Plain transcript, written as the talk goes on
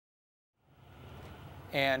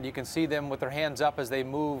and you can see them with their hands up as they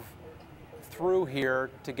move through here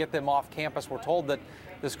to get them off campus. We're told that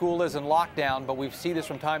the school is in lockdown, but we see this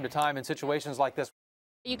from time to time in situations like this.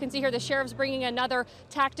 You can see here the sheriff's bringing another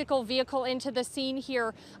tactical vehicle into the scene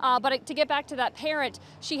here. But to get back to that parent,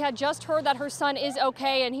 she had just heard that her son is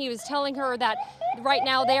okay, and he was telling her that right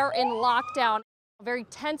now they are in lockdown. A very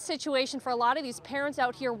tense situation for a lot of these parents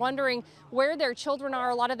out here wondering where their children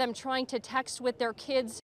are, a lot of them trying to text with their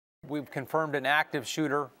kids. We've confirmed an active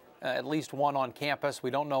shooter, at least one on campus.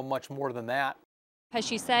 We don't know much more than that. Has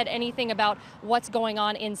she said anything about what's going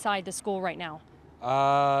on inside the school right now?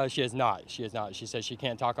 She has not. She has not. She says she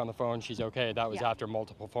can't talk on the phone. She's okay. That was after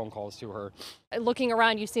multiple phone calls to her. Looking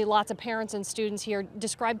around, you see lots of parents and students here.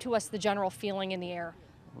 Describe to us the general feeling in the air.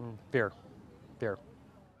 Fear. Fear.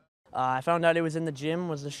 I found out it was in the gym,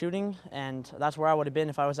 was the shooting, and that's where I would have been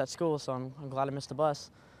if I was at school, so I'm glad I missed the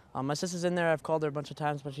bus. My sister's in there. I've called her a bunch of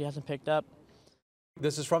times, but she hasn't picked up.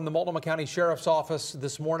 This is from the Multnomah County Sheriff's Office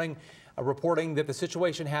this morning, reporting that the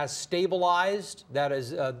situation has stabilized. That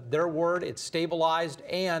is their word. It's stabilized,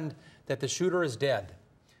 and that the shooter is dead.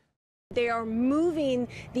 They are moving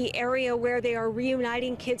the area where they are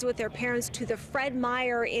reuniting kids with their parents to the Fred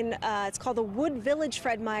Meyer in, it's called the Wood Village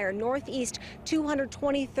Fred Meyer, northeast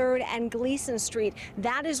 223rd and Gleason Street.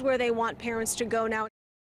 That is where they want parents to go now.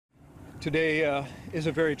 Today is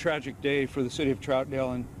a very tragic day for the city of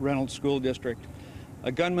Troutdale and Reynolds School District.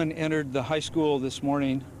 A gunman entered the high school this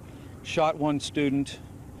morning, shot one student.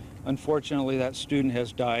 Unfortunately, that student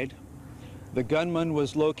has died. The gunman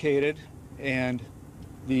was located, and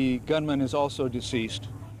the gunman is also deceased.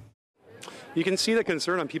 You can see the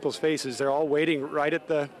concern on people's faces. They're all waiting right at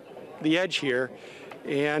the edge here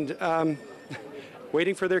and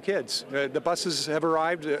waiting for their kids. The buses have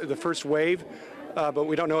arrived, the first wave, but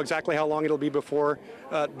we don't know exactly how long it'll be before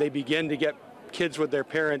they begin to get kids with their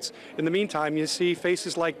parents. In the meantime, you see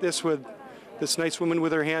faces like this with this nice woman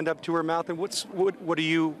with her hand up to her mouth. And what are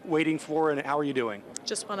you waiting for, and how are you doing?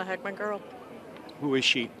 Just want to hug my girl. Who is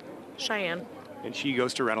she? Cheyenne. And she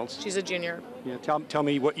goes to Reynolds? She's a junior. Yeah, tell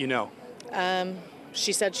me what you know.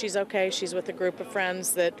 She said she's okay. She's with a group of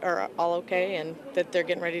friends that are all okay, and that they're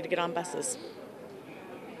getting ready to get on buses.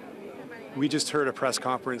 We just heard a press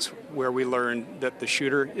conference where we learned that the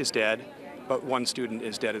shooter is dead, but one student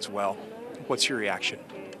is dead as well. What's your reaction?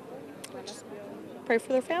 Just pray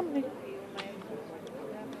for their family.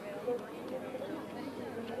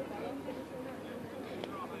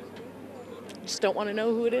 Just don't want to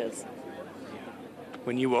know who it is.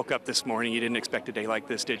 When you woke up this morning, you didn't expect a day like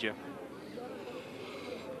this, did you?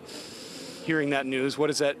 Hearing that news, what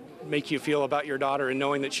does that make you feel about your daughter, and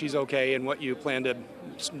knowing that she's okay, and what you plan to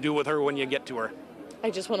do with her when you get to her? I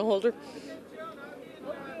just want to hold her.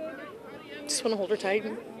 Just want to hold her tight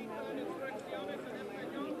and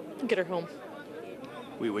get her home.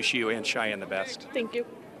 We wish you and Cheyenne the best. Thank you.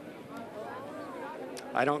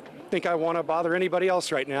 I don't think I want to bother anybody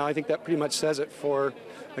else right now. I think that pretty much says it for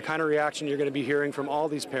the kind of reaction you're going to be hearing from all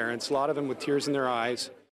these parents, a lot of them with tears in their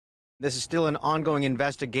eyes. This is still an ongoing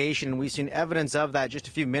investigation. We've seen evidence of that just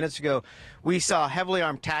a few minutes ago. We saw heavily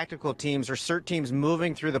armed tactical teams or CERT teams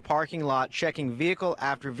moving through the parking lot, checking vehicle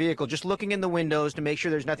after vehicle, just looking in the windows to make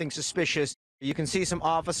sure there's nothing suspicious. You can see some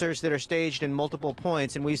officers that are staged in multiple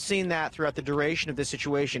points, and we've seen that throughout the duration of this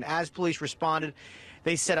situation. As police responded,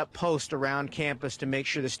 they set up posts around campus to make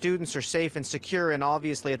sure the students are safe and secure, and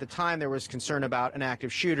obviously at the time there was concern about an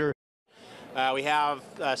active shooter. We have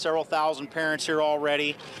several thousand parents here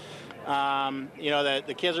already. You know,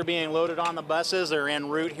 the kids are being loaded on the buses. They're en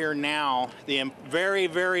route here now. Very,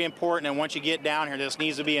 very important, and once you get down here, this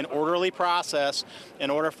needs to be an orderly process in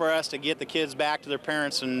order for us to get the kids back to their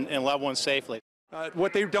parents and loved ones safely.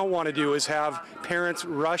 What they don't want to do is have parents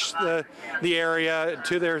rush the area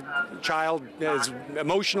to their child, as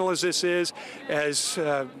emotional as this is, as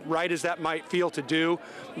right as that might feel to do.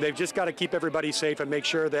 They've just got to keep everybody safe and make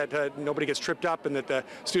sure that nobody gets tripped up and that the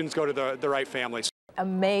students go to the right families.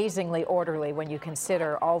 Amazingly orderly when you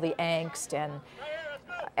consider all the angst and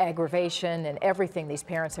aggravation and everything these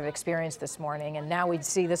parents have experienced this morning. And now we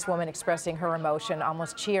see this woman expressing her emotion,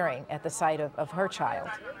 almost cheering at the sight of her child.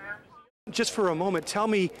 Just for a moment, tell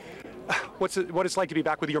me what it's like to be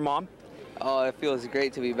back with your mom. Oh, it feels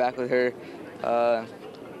great to be back with her.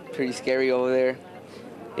 Pretty scary over there.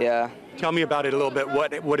 Yeah. Tell me about it a little bit.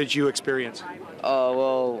 What did you experience? Oh,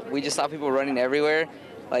 well, we just saw people running everywhere,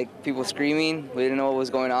 like people screaming. We didn't know what was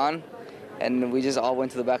going on, and we just all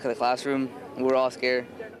went to the back of the classroom. We were all scared.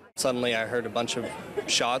 Suddenly I heard a bunch of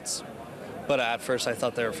shots, but at first I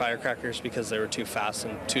thought they were firecrackers because they were too fast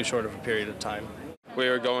and too short of a period of time. We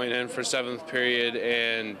were going in for 7th period,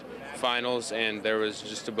 and finals, and there was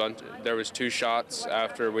just there was 2 shots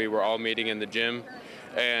after we were all meeting in the gym,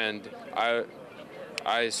 and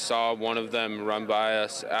I saw one of them run by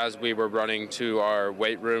us as we were running to our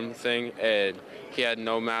weight room thing, and he had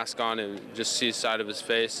no mask on and just see the side of his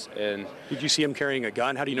face. And did you see him carrying a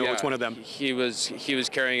gun? How do you know it's one of them? He was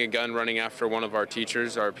carrying a gun, running after one of our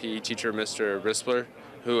teachers, our PE teacher, Mr. Rispler,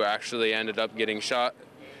 who actually ended up getting shot.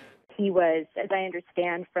 He was, as I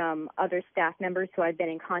understand from other staff members who I've been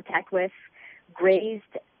in contact with,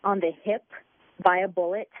 grazed on the hip by a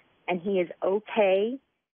bullet, and he is okay.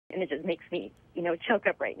 And it just makes me, choke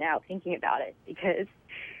up right now thinking about it, because,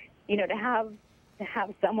 to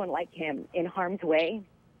have someone like him in harm's way,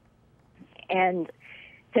 and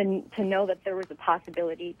to know that there was a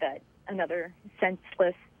possibility that another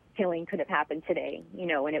senseless killing could have happened today,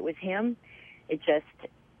 and it was him,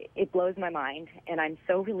 it blows my mind, and I'm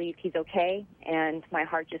so relieved he's okay, and my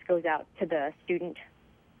heart just goes out to the student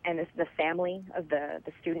and the family of the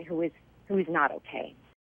student who is not okay.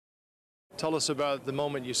 Tell us about the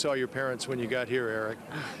moment you saw your parents when you got here,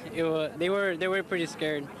 Eric. They were pretty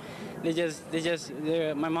scared.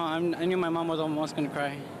 My mom. I knew my mom was almost gonna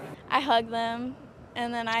cry. I hugged them,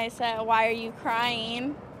 and then I said, "Why are you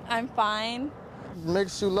crying? I'm fine." It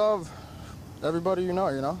makes you love everybody you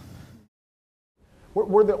know.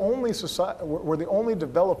 We're the only society. We're the only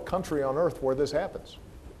developed country on earth where this happens,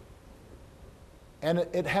 and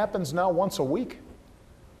it happens now once a week.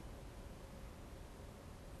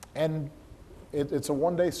 And it's a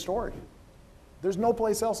one-day story. There's no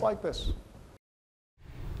place else like this.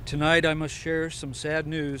 Tonight I must share some sad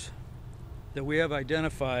news that we have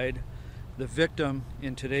identified the victim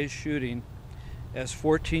in today's shooting as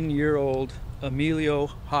 14-year-old Emilio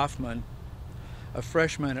Hoffman, a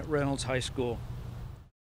freshman at Reynolds High School.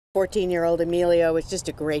 14-year-old Emilio is just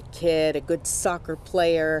a great kid, a good soccer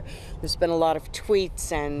player. There's been a lot of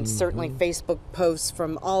tweets and certainly Facebook posts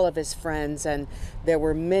from all of his friends, and there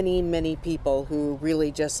were many, many people who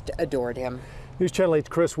really just adored him. News Channel 8's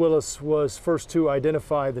Chris Willis was first to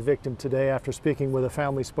identify the victim today after speaking with a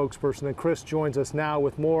family spokesperson, and Chris joins us now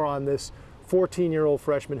with more on this 14-year-old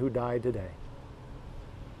freshman who died today.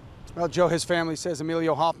 Well, Joe, his family says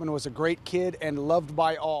Emilio Hoffman was a great kid and loved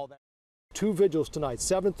by all. 2 vigils tonight,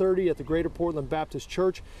 7:30 at the Greater Portland Baptist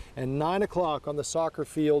Church and 9 o'clock on the soccer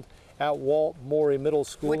field at Walt Morey Middle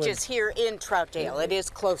School. Which is here in Troutdale. It is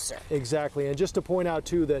closer. Exactly. And just to point out,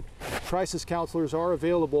 too, that crisis counselors are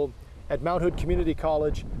available at Mount Hood Community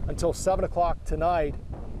College until 7 o'clock tonight,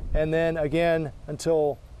 and then again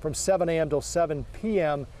until from 7 a.m. till 7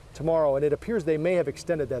 p.m. tomorrow. And it appears they may have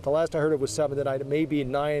extended that. The last I heard it was 7 tonight. It may be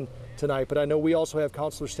 9 tonight. But I know we also have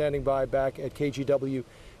counselors standing by back at KGW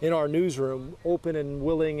in our newsroom, open and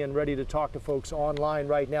willing and ready to talk to folks online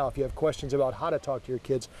right now if you have questions about how to talk to your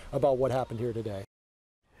kids about what happened here today.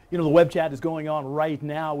 You know, the web chat is going on right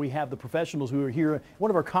now. We have the professionals who are here in one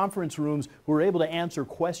of our conference rooms who are able to answer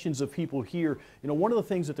questions of people here. You know, one of the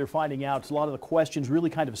things that they're finding out is a lot of the questions really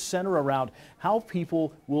kind of center around how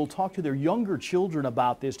people will talk to their younger children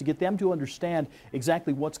about this to get them to understand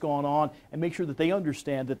exactly what's going on and make sure that they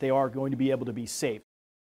understand that they are going to be able to be safe.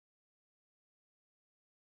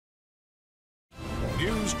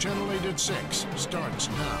 News Channel 8 at 6 starts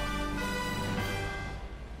now.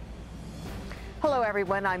 Hello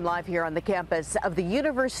everyone, I'm live here on the campus of the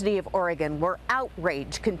University of Oregon, where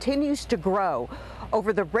outrage continues to grow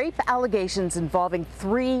over the rape allegations involving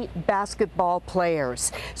 3 basketball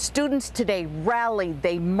players. Students today rallied,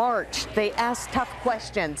 they marched, they asked tough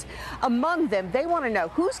questions. Among them, they want to know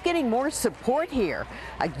who's getting more support here.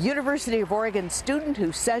 A University of Oregon student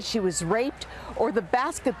who says she was raped, or the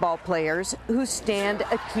basketball players who stand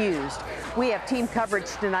accused. We have team coverage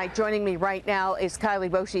tonight. Joining me right now is Kylie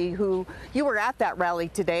Boshi, who you were at that rally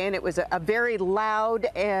today, and it was a very loud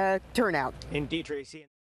turnout. Indeed, Tracy.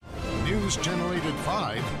 News Channel 8 at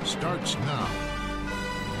 5 starts now.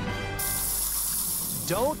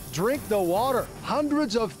 Don't drink the water.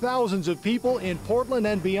 Hundreds of thousands of people in Portland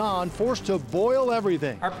and beyond forced to boil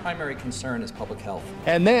everything. Our primary concern is public health.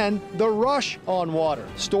 And then the rush on water.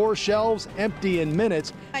 Store shelves empty in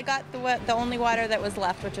minutes. I got the only water that was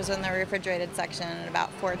left, which was in the refrigerated section, and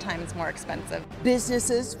about 4 times more expensive.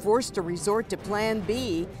 Businesses forced to resort to Plan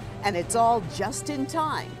B, and it's all just in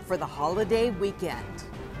time for the holiday weekend.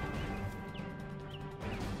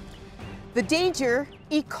 The danger,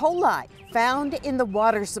 E. coli, found in the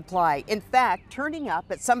water supply. In fact, turning up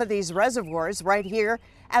at some of these reservoirs right here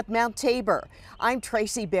at Mount Tabor. I'm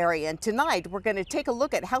Tracy Berry, and tonight we're going to take a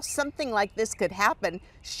look at how something like this could happen,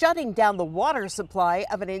 shutting down the water supply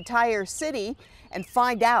of an entire city, and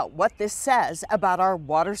find out what this says about our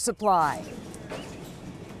water supply.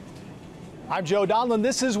 I'm Joe Donlin.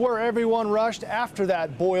 This is where everyone rushed after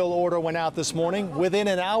that boil order went out this morning. Within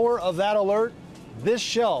an hour of that alert, this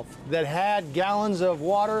shelf that had gallons of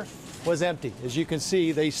water was empty. As you can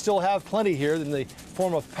see, they still have plenty here in the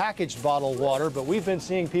form of packaged bottled water, but we've been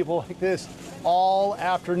seeing people like this all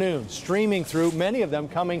afternoon, streaming through, many of them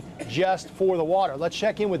coming just for the water. Let's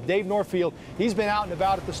check in with Dave Norfield. He's been out and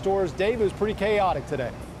about at the stores. Dave, it was pretty chaotic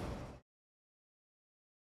today.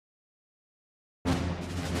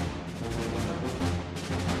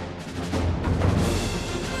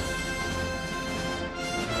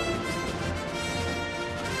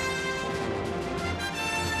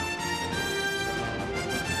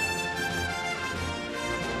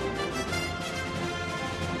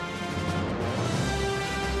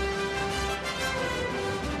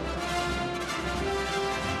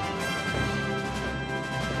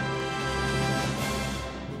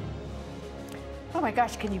 Oh my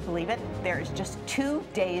gosh, can you believe it? There's just 2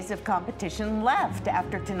 days of competition left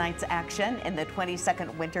after tonight's action in the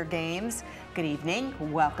 22nd Winter Games. Good evening.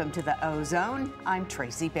 Welcome to the O-Zone. I'm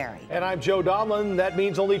Tracy Berry. And I'm Joe Donlin. That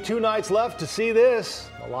means only 2 nights left to see this.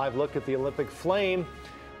 A live look at the Olympic flame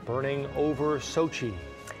burning over Sochi.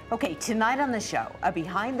 Okay, tonight on the show, a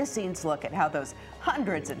behind-the-scenes look at how those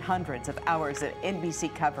hundreds and hundreds of hours of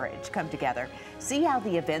NBC coverage come together. See how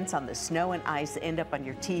the events on the snow and ice end up on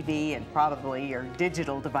your TV and probably your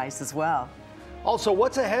digital device as well. Also,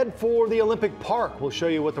 what's ahead for the Olympic Park? We'll show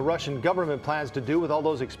you what the Russian government plans to do with all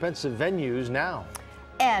those expensive venues now.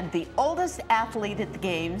 And the oldest athlete at the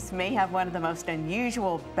Games may have one of the most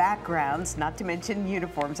unusual backgrounds, not to mention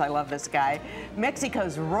uniforms. I love this guy.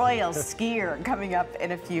 Mexico's royal skier coming up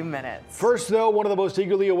in a few minutes. First, though, one of the most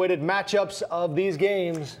eagerly awaited matchups of these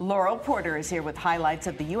games. Laurel Porter is here with highlights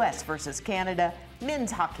of the U.S. versus Canada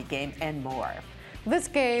men's hockey game and more. This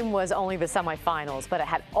game was only the semifinals, but it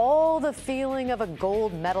had all the feeling of a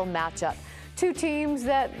gold medal matchup. 2 teams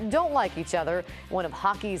that don't like each other, one of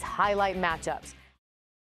hockey's highlight matchups.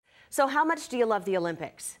 So how much do you love the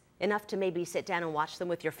Olympics? Enough to maybe sit down and watch them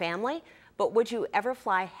with your family? But would you ever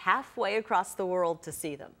fly halfway across the world to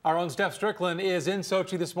see them? Our own Steph Strickland is in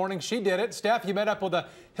Sochi this morning. She did it. Steph, you met up with a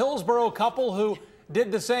Hillsborough couple who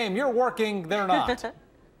did the same. You're working, they're not.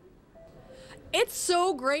 It's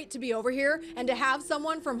so great to be over here and to have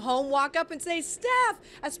someone from home walk up and say, Steph,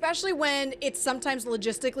 especially when it's sometimes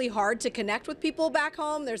logistically hard to connect with people back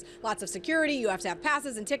home. There's lots of security. You have to have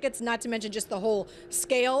passes and tickets, not to mention just the whole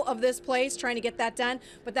scale of this place, trying to get that done.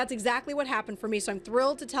 But that's exactly what happened for me. So I'm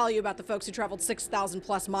thrilled to tell you about the folks who traveled 6,000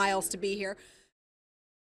 plus miles to be here.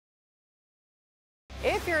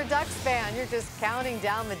 If you're a Ducks fan, you're just counting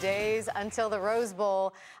down the days until the Rose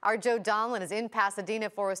Bowl. Our Joe Donlin is in Pasadena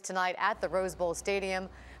for us tonight at the Rose Bowl Stadium,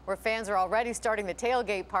 where fans are already starting the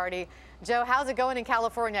tailgate party. Joe, how's it going in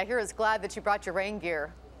California? I hear it's glad that you brought your rain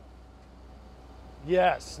gear.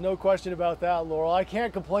 Yes, no question about that, Laurel. I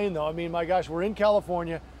can't complain, though. I mean, my gosh, we're in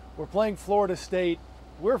California. We're playing Florida State.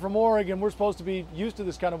 We're from Oregon. We're supposed to be used to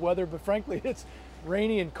this kind of weather, but frankly, it's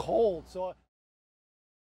rainy and cold. So.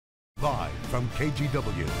 Live from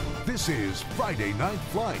KGW, this is Friday Night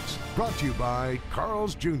Flights, brought to you by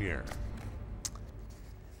Carl's Jr.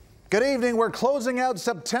 Good evening. We're closing out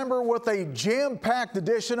September with a jam-packed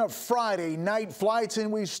edition of Friday Night Flights,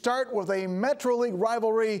 and we start with a Metro League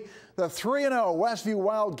rivalry. The 3-0 Westview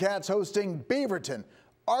Wildcats hosting Beaverton.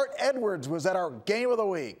 Art Edwards was at our Game of the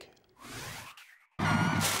Week.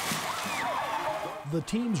 The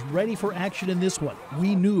team's ready for action in this one.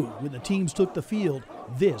 We knew when the teams took the field,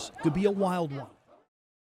 this could be a wild one.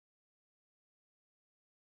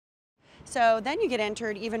 So then you get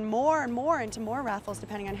entered even more and more into more raffles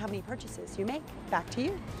depending on how many purchases you make. Back to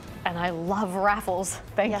you. And I love raffles.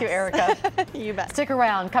 Thank you, Erica. You bet. Stick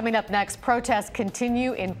around. Coming up next, protests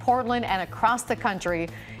continue in Portland and across the country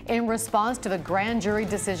in response to the grand jury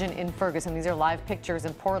decision in Ferguson. These are live pictures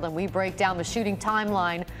in Portland. We break down the shooting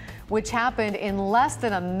timeline, which happened in less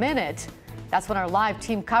than a minute. That's when our live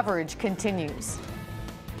team coverage continues.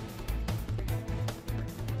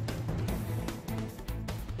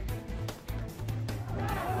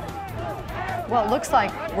 Well, it looks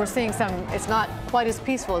like we're seeing some, it's not quite as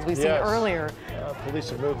peaceful as we've seen earlier. Police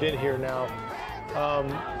have moved in here now.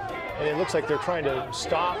 And it looks like they're trying to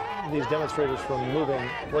stop these demonstrators from moving.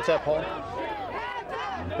 What's that, Paul?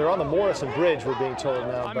 They're on the Morrison Bridge, we're being told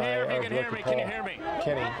now by our director, Paul.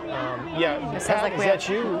 Kenny. Yeah, Pat, is that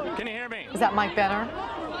you? Can you hear me? Is that Mike Benner?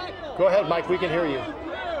 Go ahead, Mike, we can hear you.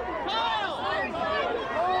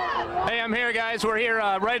 Hey, I'm I'm here, guys. We're here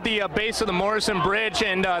right at the base of the Morrison Bridge,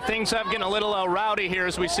 and things have getting a little rowdy here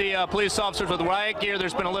as we see police officers with riot gear.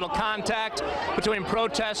 There's been a little contact between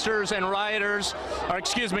protesters and rioters, or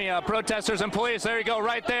excuse me, protesters and police. There you go,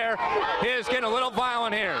 right there. It is getting a little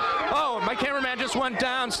violent here. Oh, my cameraman just went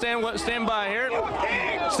down. Stand by here.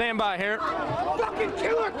 Stand by here.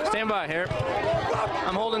 Stand by here.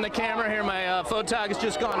 I'm holding the camera here. My photog has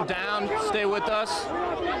just gone down. Stay with us.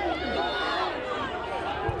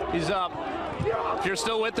 He's up. If you're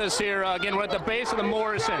still with us here, again, we're at the base of the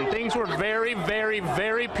Morrison. Things were very, very,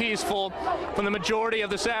 very peaceful for the majority of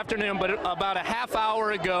this afternoon, but about a half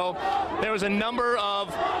hour ago, there was a number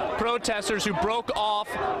of protesters who broke off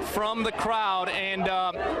from the crowd and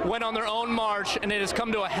went on their own march, and it has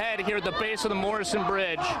come to a head here at the base of the Morrison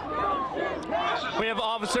Bridge. We have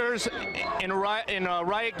officers in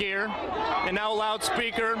riot gear and now a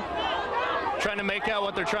loudspeaker trying to make out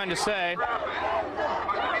what they're trying to say.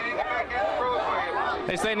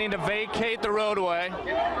 They say they need to vacate the roadway.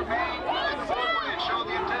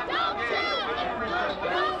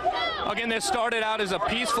 Again, this started out as a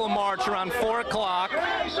peaceful march around 4 o'clock.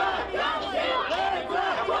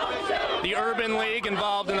 The Urban League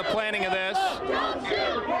involved in the planning of this.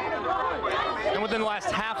 And within the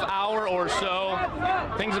last half hour or so,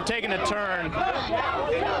 things have taken a turn.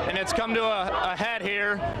 And it's come to a head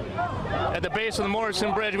here at the base of the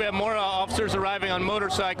Morrison Bridge. We have more officers arriving on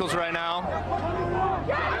motorcycles right now.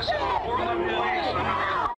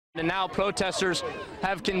 And now protesters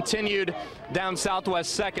have continued down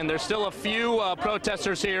Southwest 2nd. There's still a few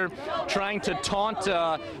protesters here trying to taunt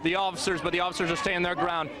the officers, but the officers are staying their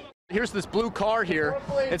ground. Here's this blue car here.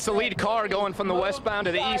 It's the lead car going from the westbound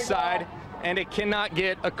to the east side, and it cannot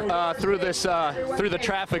get through the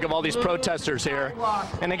traffic of all these protesters here.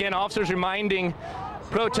 And again, officers reminding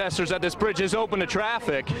protesters that this bridge is open to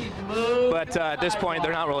traffic, but at this point,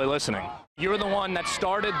 they're not really listening. You're the one that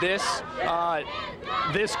started this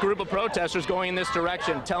this group of protesters going in this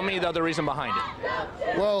direction. Tell me the other reason behind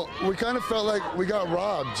it. Well, we kind of felt like we got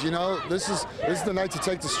robbed, you know. This is the night to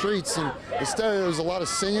take the streets, and instead there was a lot of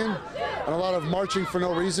singing and a lot of marching for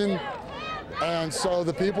no reason. And so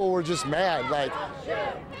the people were just mad. Like,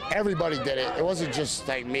 everybody did it. It wasn't just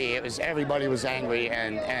like me. It was everybody was angry,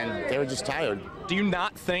 and they were just tired. Do you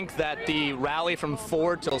not think that the rally from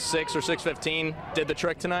 4 till 6 or 6:15 did the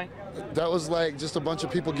trick tonight? That was like just a bunch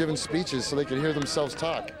of people giving speeches so they could hear themselves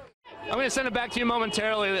talk. I'm going to send it back to you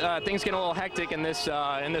momentarily. Things get a little hectic in this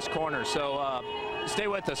corner, so stay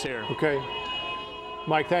with us here. Okay.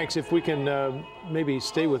 Mike, thanks. If we can maybe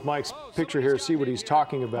stay with Mike's picture here, see what he's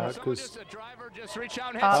talking about, because just reach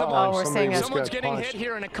out and hit someone. Someone's getting hit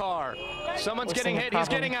here in a car. Someone's getting hit. He's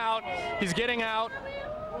getting out. He's getting out.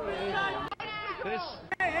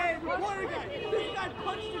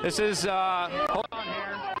 This is hold on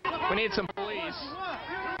here. We need some police.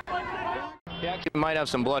 He actually might have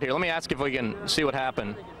some blood here. Let me ask if we can see what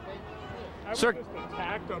happened. Sir,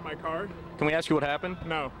 attacked on my card. Can we ask you what happened?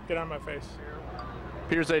 No, get out of my face.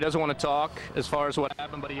 Appears that he doesn't want to talk as far as what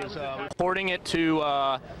happened, but he is reporting it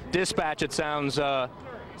to dispatch. It sounds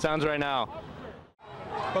right now.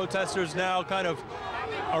 Protesters now kind of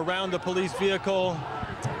around the police vehicle.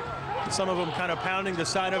 Some of them kind of pounding the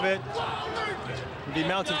side of it. The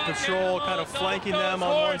mounted patrol kind of flanking them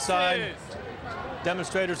on one side.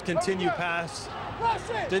 Demonstrators continue past.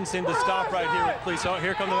 Didn't seem to stop right here with police. Oh,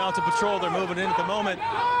 here come the mounted patrol. They're moving in at the moment.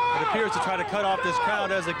 It appears to try to cut off this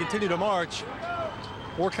crowd as they continue to march.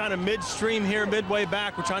 We're kind of midstream here, midway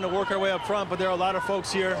back. We're trying to work our way up front, but there are a lot of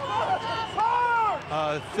folks here.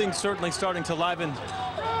 Things certainly starting to liven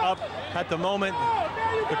up at the moment.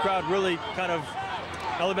 The crowd really kind of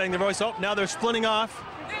elevating their voice. Oh, now they're splitting off.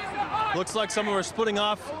 Looks like some of them are splitting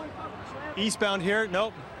off eastbound here.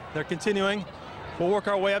 Nope, they're continuing. We'll work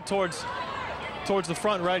our way up towards the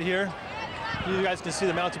front right here. You guys can see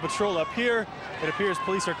the mounted patrol up here. It appears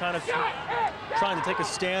police are kind of trying to take a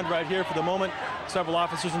stand right here for the moment. Several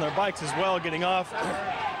officers on their bikes as well getting off.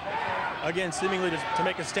 Again, seemingly to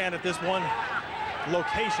make a stand at this one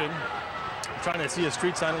location. I'm trying to see a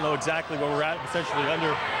street sign. I don't know exactly where we're at, essentially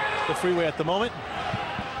under the freeway at the moment.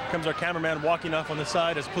 Here comes our cameraman walking off on the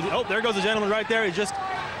side. As police, oh, there goes the gentleman right there. He just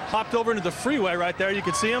hopped over into the freeway right there. You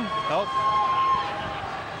can see him. Oh.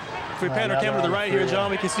 If we pan our camera to the right here,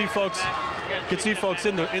 John, we can see folks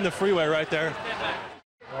in the freeway right there.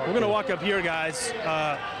 We're going to walk up here, guys.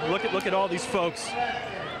 Look at all these folks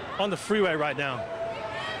on the freeway right now.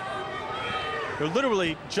 They're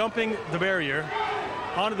literally jumping the barrier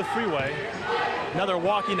onto the freeway. Now they're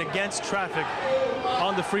walking against traffic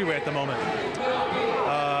on the freeway at the moment.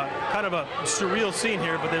 Kind of a surreal scene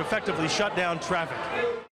here, but they effectively shut down traffic.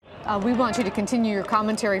 We want you to continue your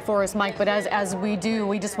commentary for us, Mike, but as we do,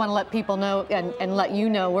 we just want to let people know and let you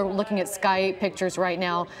know we're looking at Sky 8 pictures right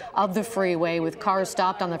now of the freeway with cars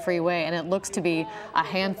stopped on the freeway, and it looks to be a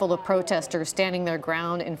handful of protesters standing their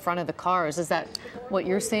ground in front of the cars. Is that what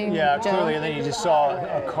you're seeing, Yeah, Joe? clearly, and then you just saw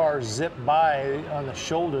a car zip by on the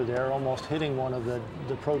shoulder there, almost hitting one of the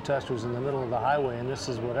protesters in the middle of the highway, and this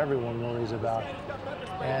is what everyone worries about.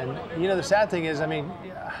 And, you know, the sad thing is, I mean,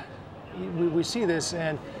 we see this,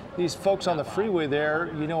 and these folks on the freeway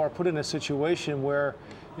there, you know, are put in a situation where,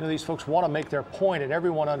 you know, these folks want to make their point, and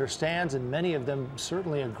everyone understands, and many of them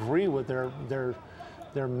certainly agree with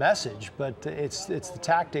their message. But it's the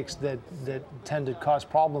tactics that tend to cause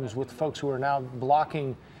problems with folks who are now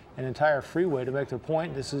blocking an entire freeway to make their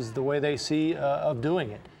point. This is the way they see of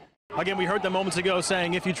doing it. Again, we heard them moments ago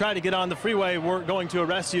saying, if you try to get on the freeway, we're going to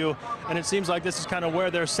arrest you. And it seems like this is kind of where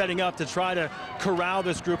they're setting up to try to corral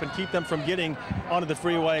this group and keep them from getting onto the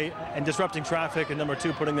freeway and disrupting traffic, and number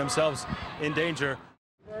two, putting themselves in danger.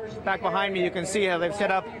 Back behind me, you can see how they've set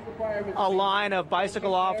up a line of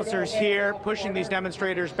bicycle officers here, pushing these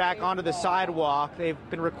demonstrators back onto the sidewalk. They've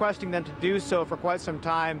been requesting them to do so for quite some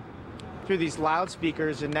time through these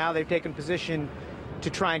loudspeakers, and now they've taken position to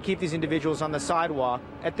try and keep these individuals on the sidewalk.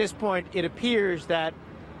 At this point, it appears that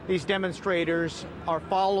these demonstrators are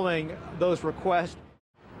following those requests.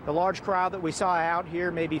 The large crowd that we saw out here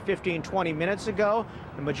maybe 15, 20 minutes ago,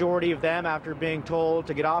 the majority of them, after being told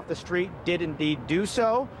to get off the street, did indeed do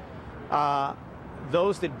so.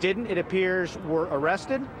 Those that didn't, it appears, were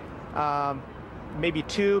arrested. Maybe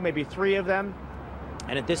two, maybe three of them.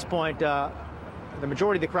 And at this point, the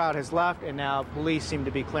majority of the crowd has left, and now police seem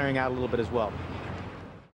to be clearing out a little bit as well.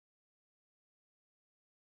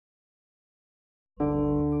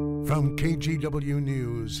 From KGW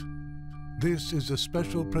News, this is a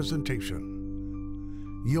special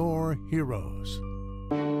presentation. Your heroes.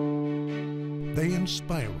 They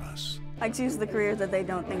inspire us. I choose the careers that they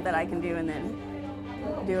don't think that I can do and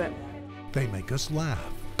then do it. They make us laugh.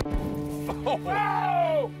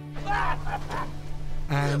 Oh.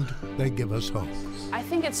 And they give us hope. I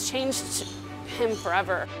think it's changed him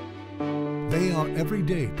forever. They are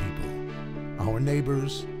everyday people. Our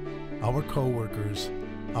neighbors, our co-workers,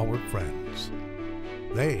 our friends.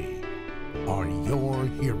 They are your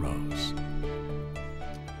heroes.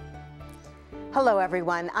 Hello,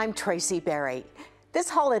 everyone. I'm Tracy Berry. This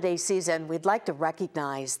holiday season, we'd like to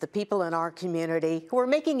recognize the people in our community who are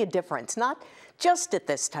making a difference, not just at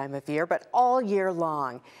this time of year, but all year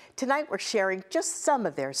long. Tonight, we're sharing just some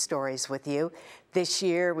of their stories with you. This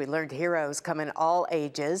year, we learned heroes come in all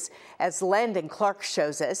ages. As Landon Clark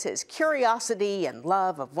shows us, his curiosity and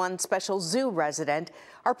love of one special zoo resident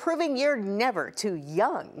are proving you're never too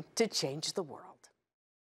young to change the world.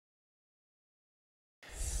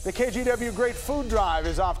 The KGW Great Food Drive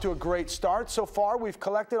is off to a great start. So far, we've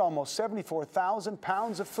collected almost 74,000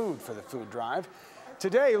 pounds of food for the food drive.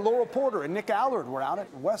 Today, Laurel Porter and Nick Allard were out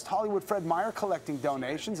at West Hollywood Fred Meyer collecting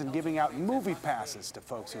donations and giving out movie passes to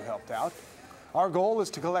folks who helped out. Our goal is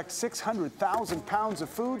to collect 600,000 pounds of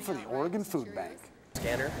food for the Oregon Food Bank.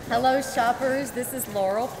 Scanner. Hello, shoppers. This is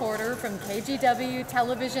Laurel Porter from KGW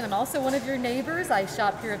Television. I'm also one of your neighbors. I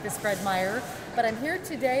shop here at this Fred Meyer, but I'm here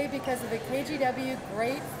today because of the KGW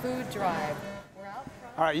Great Food Drive.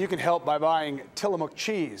 All right, you can help by buying Tillamook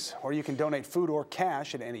cheese, or you can donate food or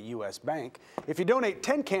cash at any U.S. bank. If you donate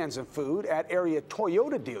 10 cans of food at area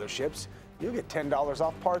Toyota dealerships, you'll get $10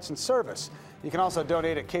 off parts and service. You can also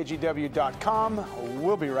donate at kgw.com.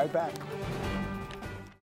 We'll be right back.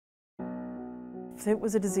 If it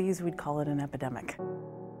was a disease, we'd call it an epidemic.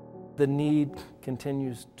 The need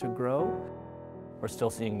continues to grow. We're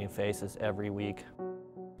still seeing new faces every week.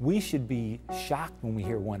 We should be shocked when we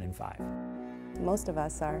hear 1 in 5. Most of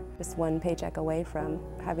us are just one paycheck away from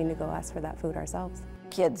having to go ask for that food ourselves.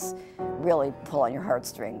 Kids really pull on your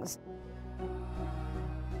heartstrings.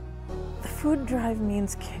 The food drive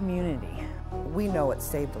means community. We know it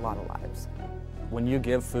saved a lot of lives. When you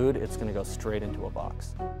give food, it's going to go straight into a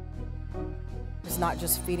box. It's not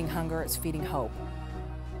just feeding hunger, it's feeding hope.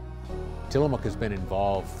 Tillamook has been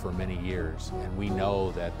involved for many years, and we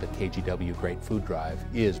know that the KGW Great Food Drive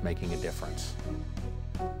is making a difference.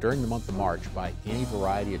 During the month of March, buy any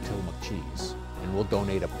variety of Tillamook cheese, and we'll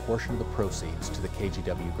donate a portion of the proceeds to the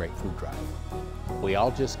KGW Great Food Drive. We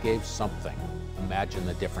all just gave something. Imagine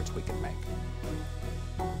the difference we can make.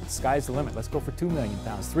 Sky's the limit. Let's go for 2 million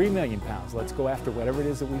pounds, 3 million pounds. Let's go after whatever it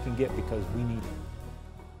is that we can get because we need it.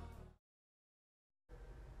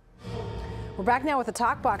 We're back now with the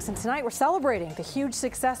Talk Box, and tonight we're celebrating the huge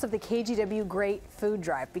success of the KGW Great Food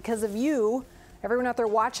Drive. Because of you, everyone out there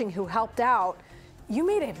watching who helped out, you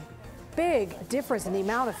made a big difference in the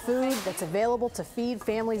amount of food that's available to feed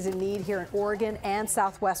families in need here in Oregon and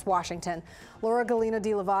Southwest Washington. Laura Galena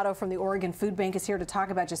DiLovato from the Oregon Food Bank is here to talk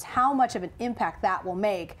about just how much of an impact that will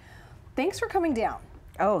make. Thanks for coming down.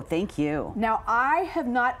 Oh, thank you. Now, I have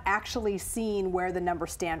not actually seen where the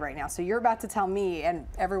numbers stand right now, so you're about to tell me and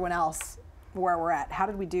everyone else where we're at. How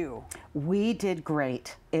did we do? We did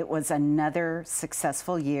great. It was another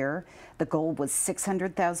successful year. The goal was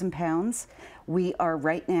 600,000 pounds. We are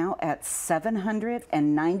right now at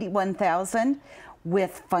 791,000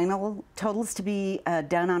 with final totals to be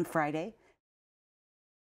done on Friday.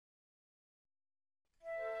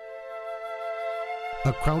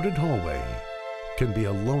 A crowded hallway can be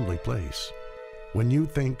a lonely place when you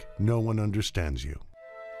think no one understands you.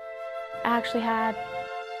 I actually had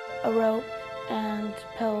a rope and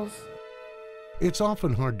pills. It's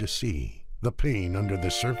often hard to see the pain under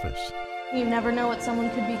the surface. You never know what someone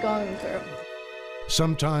could be going through.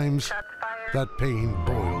 Sometimes that pain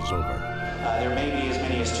boils over. There may be as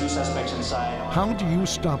many as 2 suspects inside. How do you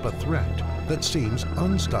stop a threat that seems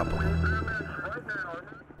unstoppable?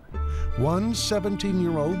 One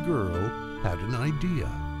 17-year-old girl had an idea.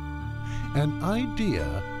 An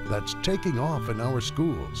idea that's taking off in our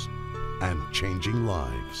schools and changing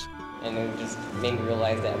lives. And it just made me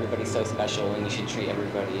realize that everybody's so special and you should treat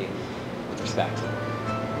everybody with respect.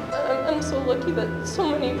 I'm so lucky that so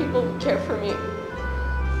many people care for me.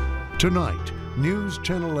 Tonight, News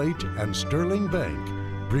Channel 8 and Sterling Bank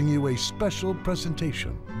bring you a special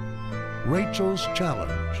presentation, Rachel's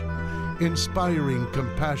Challenge, inspiring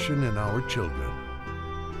compassion in our children.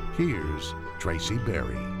 Here's Tracy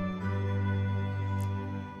Berry.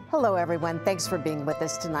 Hello everyone, thanks for being with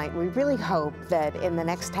us tonight. We really hope that in the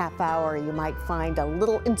next half hour you might find a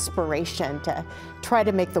little inspiration to try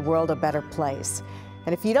to make the world a better place.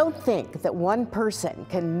 And if you don't think that one person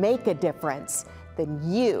can make a difference, then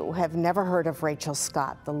you have never heard of Rachel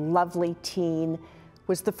Scott. The lovely teen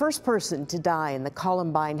was the first person to die in the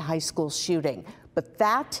Columbine High School shooting, but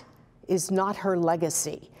that is not her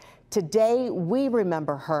legacy. Today, we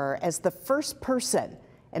remember her as the first person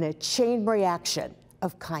in a chain reaction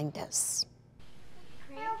of kindness.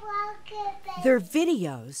 They're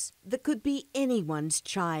videos that could be anyone's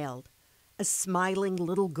child. A smiling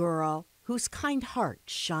little girl whose kind heart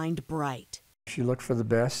shined bright. She looked for the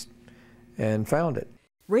best and found it.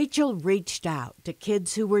 Rachel reached out to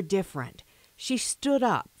kids who were different. She stood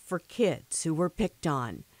up for kids who were picked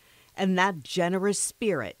on. And that generous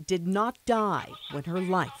spirit did not die when her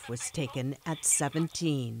life was taken at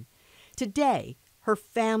 17. Today, her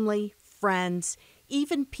family, friends,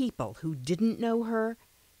 even people who didn't know her,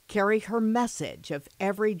 carry her message of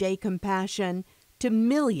everyday compassion to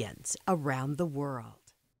millions around the world.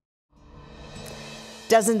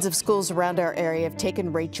 Dozens of schools around our area have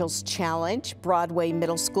taken Rachel's challenge. Broadway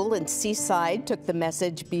Middle School in Seaside took the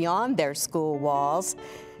message beyond their school walls.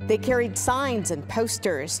 They carried signs and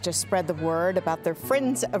posters to spread the word about their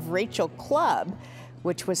Friends of Rachel Club,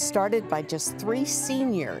 which was started by just 3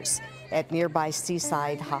 seniors at nearby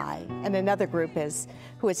Seaside High. And another group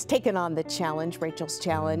who has taken on the challenge, Rachel's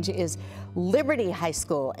challenge, is Liberty High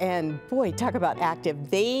School. And boy, talk about active.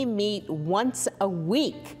 They meet once a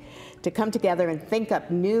week to come together and think up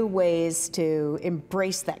new ways to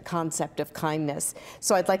embrace that concept of kindness.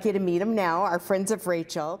 So I'd like you to meet them now, our Friends of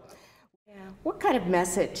Rachel. What kind of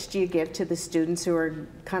message do you give to the students who are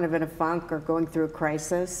kind of in a funk or going through a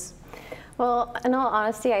crisis? Well, in all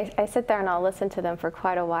honesty, I sit there and I'll listen to them for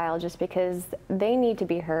quite a while just because they need to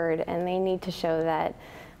be heard and they need to show that,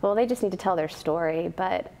 well, they just need to tell their story.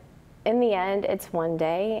 But in the end, it's one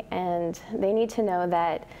day and they need to know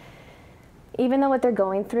that even though what they're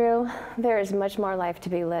going through, there is much more life to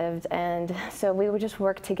be lived. And so we would just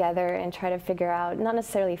work together and try to figure out, not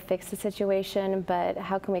necessarily fix the situation, but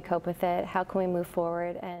how can we cope with it? How can we move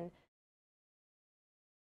forward? And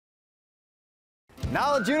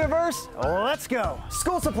Knowledge Universe, let's go.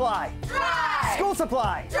 School supply. Drive! School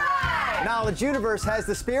supply. Drive! Knowledge Universe has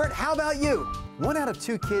the spirit. How about you? 1 out of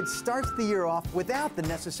 2 kids starts the year off without the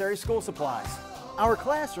necessary school supplies. Our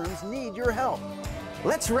classrooms need your help.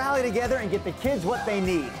 Let's rally together and get the kids what they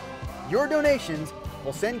need. Your donations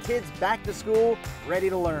will send kids back to school ready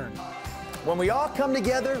to learn. When we all come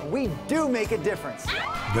together, we do make a difference.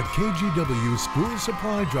 The KGW School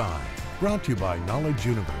Supply Drive, brought to you by Knowledge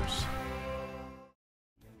Universe.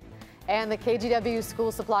 And the KGW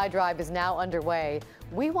School Supply Drive is now underway.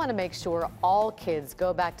 We want to make sure all kids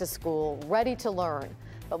go back to school ready to learn,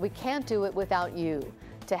 but we can't do it without you.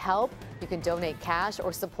 To help, you can donate cash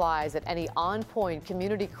or supplies at any On Point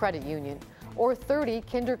Community Credit Union or 30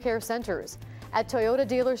 Kinder Care centers. At Toyota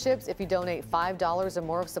dealerships, if you donate $5 or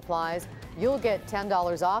more of supplies, you'll get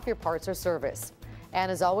 $10 off your parts or service. And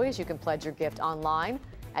as always, you can pledge your gift online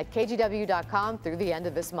at kgw.com through the end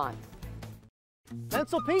of this month.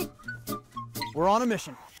 Pencil Pete, we're on a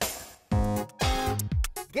mission.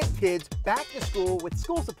 Get kids back to school with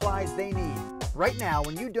school supplies they need. Right now,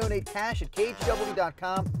 when you donate cash at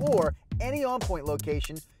kgw.com or any OnPoint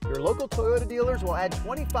location, your local Toyota dealers will add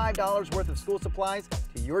 $25 worth of school supplies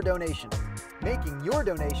to your donation, making your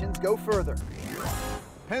donations go further.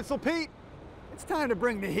 Pencil Pete, it's time to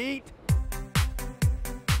bring the heat.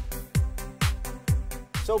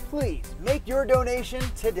 So please, make your donation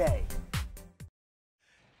today.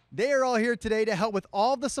 They are all here today to help with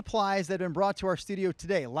all the supplies that have been brought to our studio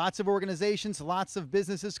today. Lots of organizations, lots of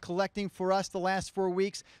businesses collecting for us the last 4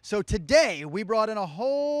 weeks. So today we brought in a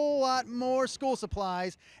whole lot more school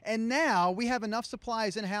supplies, and now we have enough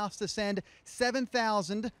supplies in-house to send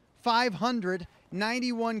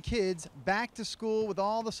 7,591 kids back to school with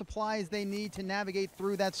all the supplies they need to navigate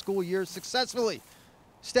through that school year successfully.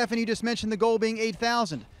 Stephanie, you just mentioned the goal being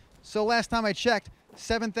 8,000. So last time I checked,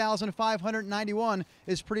 7,591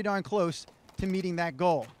 is pretty darn close to meeting that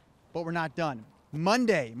goal. But we're not done.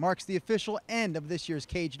 Monday marks the official end of this year's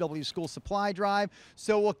KGW School Supply Drive,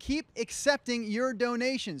 so we'll keep accepting your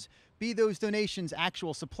donations. Be those donations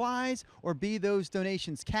actual supplies or be those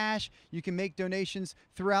donations cash. You can make donations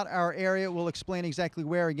throughout our area. We'll explain exactly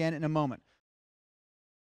where again in a moment.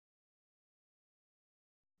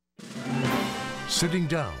 Sitting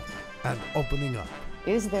down and opening up.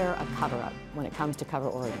 Is there a cover-up when it comes to Cover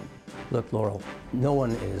Oregon? Look, Laurel, no one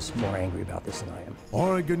is more angry about this than I am.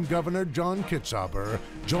 Oregon Governor John Kitzhaber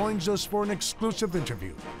joins us for an exclusive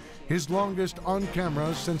interview, his longest on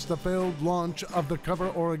camera since the failed launch of the Cover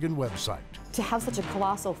Oregon website. To have such a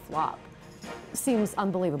colossal flop seems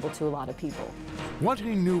unbelievable to a lot of people. What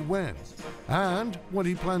he knew when, and what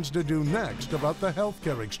he plans to do next about the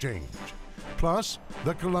healthcare exchange, plus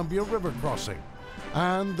the Columbia River crossing,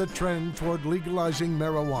 and the trend toward legalizing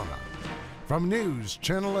marijuana. From News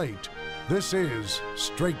Channel 8, this is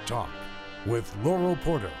Straight Talk with Laurel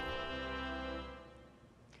Porter.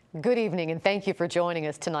 Good evening, and thank you for joining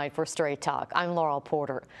us tonight for Straight Talk. I'm Laurel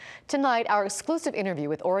Porter. Tonight, our exclusive interview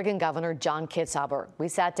with Oregon Governor John Kitzhaber. We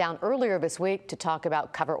sat down earlier this week to talk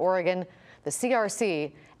about Cover Oregon, the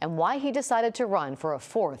CRC, and why he decided to run for a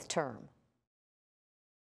 4th term.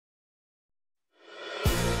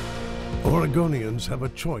 Oregonians have a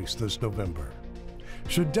choice this November.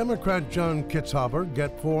 Should Democrat John Kitzhaber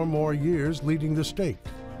get 4 more years leading the state?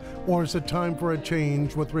 Or is it time for a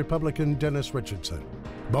change with Republican Dennis Richardson?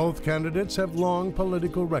 Both candidates have long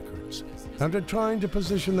political records and are trying to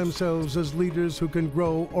position themselves as leaders who can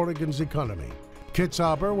grow Oregon's economy.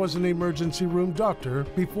 Kitzhaber was an emergency room doctor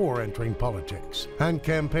before entering politics and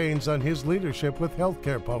campaigns on his leadership with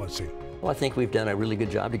healthcare policy. Well, I think we've done a really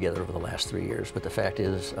good job together over the last 3 years, but the fact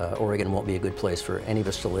is Oregon won't be a good place for any of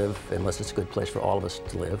us to live unless it's a good place for all of us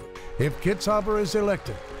to live. If Kitzhaber is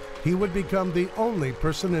elected, he would become the only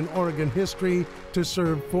person in Oregon history to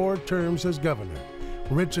serve 4 terms as governor.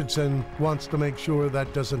 Richardson wants to make sure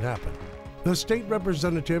that doesn't happen. The state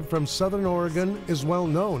representative from Southern Oregon is well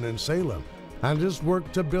known in Salem and has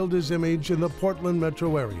worked to build his image in the Portland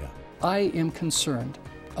metro area. I am concerned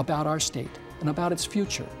about our state and about its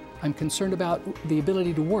future. I'm concerned about the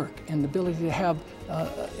ability to work and the ability to have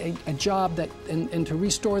a job that and to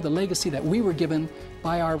restore the legacy that we were given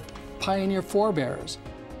by our pioneer forebears.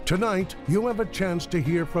 Tonight, you have a chance to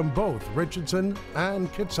hear from both Richardson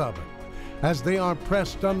and Kitzhaber as they are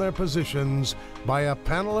pressed on their positions by a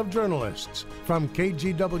panel of journalists from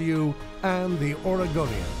KGW and the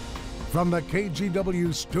Oregonian. From the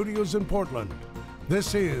KGW studios in Portland,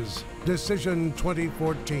 this is Decision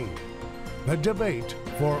 2014. The debate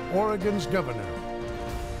for Oregon's governor.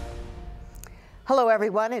 Hello,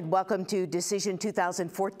 everyone, and welcome to Decision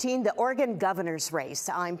 2014, the Oregon governor's race.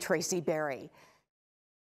 I'm Tracy Berry.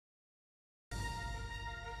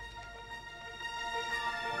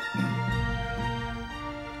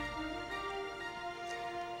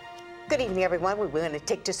 Good evening, everyone. We're going to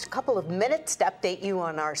take just a couple of minutes to update you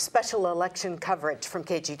on our special election coverage from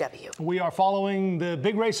KGW. We are following the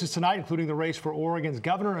big races tonight, including the race for Oregon's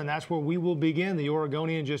governor, and that's where we will begin. The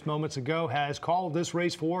Oregonian just moments ago has called this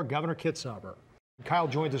race for Governor Kitzhaber. Kyle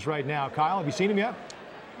joins us right now. Kyle, have you seen him yet?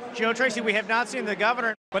 Joe, Tracy, we have not seen the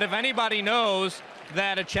governor. But if anybody knows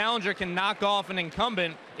that a challenger can knock off an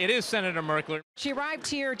incumbent, it is Senator Merkler. She arrived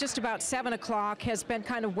here just about 7 o'clock, has been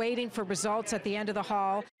kind of waiting for results at the end of the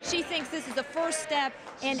hall. She thinks this is the first step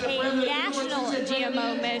in a national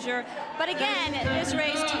GMO measure. But again, this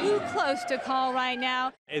race too close to call right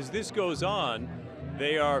now. As this goes on,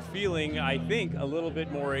 they are feeling, I think, a little bit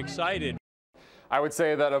more excited. I would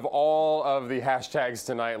say that of all of the hashtags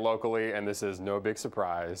tonight locally, and this is no big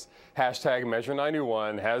surprise, hashtag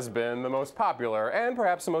Measure91 has been the most popular and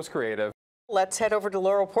perhaps the most creative. Let's head over to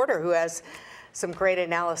Laurel Porter, who has some great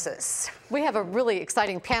analysis. We have a really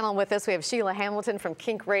exciting panel with us. We have Sheila Hamilton from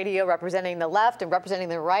Kink Radio representing the left and representing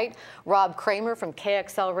the right. Rob Kramer from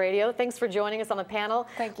KXL Radio. Thanks for joining us on the panel.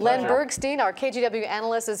 Thank you. Len Bergstein, our KGW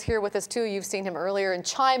analyst, is here with us too. You've seen him earlier. And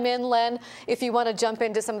chime in, Len, if you want to jump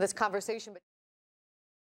into some of this conversation.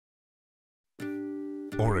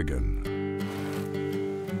 Oregon,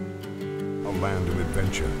 a land of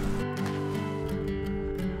adventure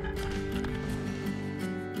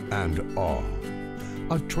and awe,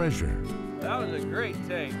 a treasure. That was a great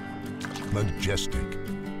take. Majestic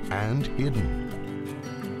and hidden.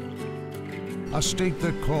 A state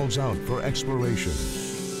that calls out for exploration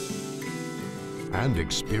and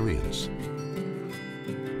experience.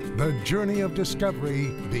 The journey of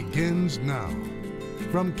discovery begins now.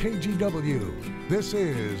 From KGW, this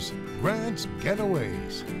is Grant's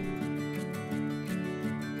Getaways.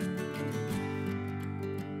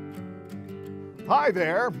 Hi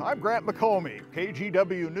there, I'm Grant McComey,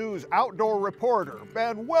 KGW News outdoor reporter,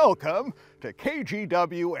 and welcome to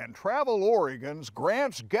KGW and Travel Oregon's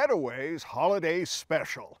Grant's Getaways Holiday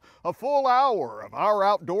Special. A full hour of our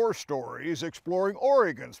outdoor stories exploring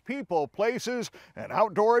Oregon's people, places, and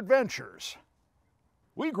outdoor adventures.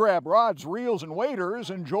 We grab rods, reels, and waders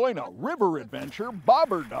and join a river adventure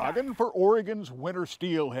bobberdogging for Oregon's winter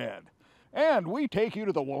steelhead. And we take you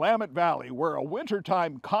to the Willamette Valley, where a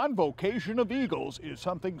wintertime convocation of eagles is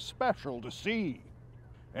something special to see.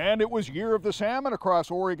 And it was Year of the Salmon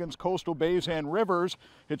across Oregon's coastal bays and rivers.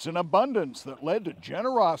 It's an abundance that led to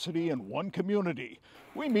generosity in one community.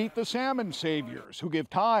 We meet the salmon saviors, who give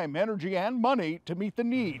time, energy, and money to meet the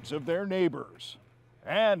needs of their neighbors.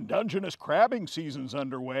 And Dungeness crabbing season's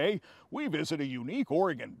underway. We visit a unique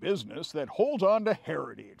Oregon business that holds on to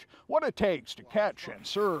heritage, what it takes to catch and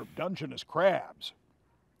serve Dungeness crabs.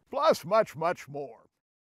 Plus much, much more.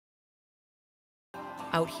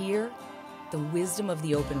 Out here, the wisdom of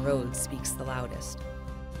the open road speaks the loudest.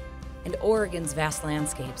 And Oregon's vast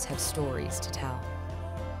landscapes have stories to tell.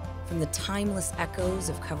 From the timeless echoes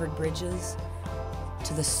of covered bridges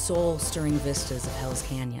to the soul-stirring vistas of Hell's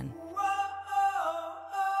Canyon.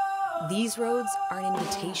 These roads are an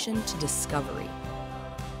invitation to discovery.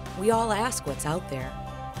 We all ask what's out there,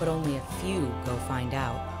 but only a few go find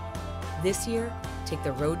out. This year, take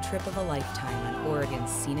the road trip of a lifetime on Oregon's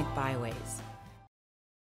scenic byways.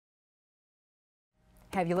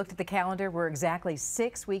 Have you looked at the calendar? We're exactly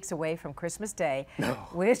 6 weeks away from Christmas Day,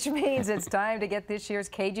 which means it's time to get this year's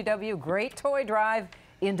KGW Great Toy Drive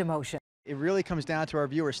into motion. It really comes down to our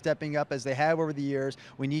viewers stepping up as they have over the years.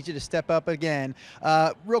 We need you to step up again.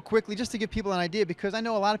 Real quickly, just to give people an idea, because I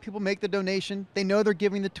know a lot of people make the donation. They know they're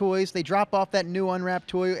giving the toys. They drop off that new unwrapped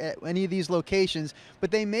toy at any of these locations,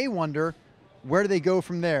 but they may wonder, where do they go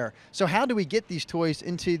from there? So how do we get these toys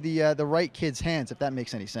into the right kids' hands, if that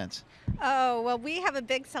makes any sense? Oh, well, we have a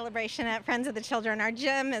big celebration at Friends of the Children. Our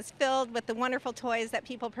gym is filled with the wonderful toys that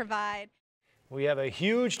people provide. We have a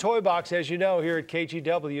huge toy box, as you know, here at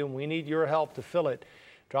KGW, and we need your help to fill it.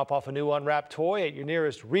 Drop off a new unwrapped toy at your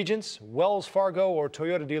nearest Regents, Wells Fargo, or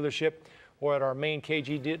Toyota dealership, or at our main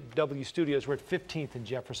KGW studios. We're at 15th and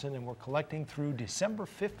Jefferson, and we're collecting through December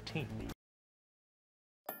 15th.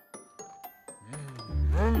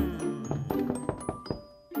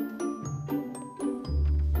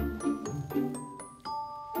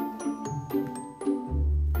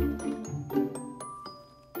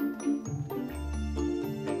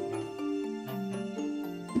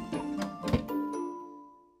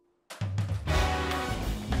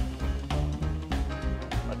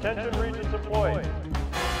 Attention Regents employees.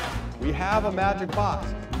 We have a magic box.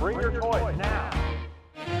 Bring your toys now.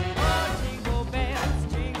 Jingle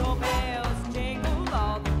bells, jingle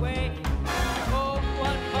all the way. Oh,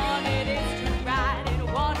 what fun it is to ride in a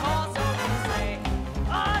one-horse open sleigh.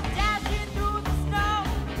 Oh, dashing through the snow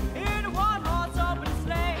in a one-horse open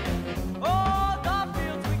sleigh. Oh, the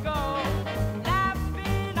fields we go,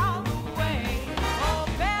 laughing all the way. Oh,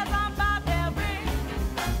 bells on bobtail ring,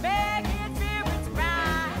 making spirits bright.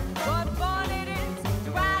 What fun it is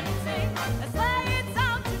to ride and sing a sleighing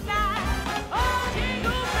song tonight. Oh,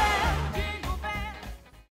 jingle bells, jingle bells.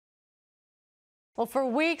 Well, for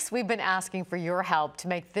weeks, we've been asking for your help to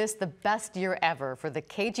make this the best year ever for the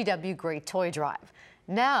KGW Great Toy Drive.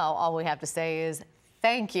 Now, all we have to say is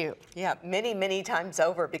thank you. Yeah, many, many times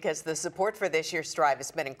over, because the support for this year's drive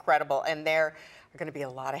has been incredible, and there are going to be a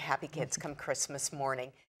lot of happy kids come Christmas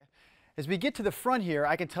morning. As we get to the front here,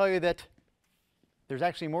 I can tell you that there's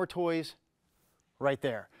actually more toys right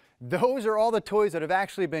there. Those are all the toys that have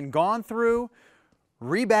actually been gone through,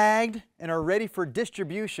 rebagged, and are ready for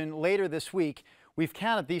distribution later this week. We've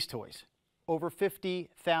counted these toys. Over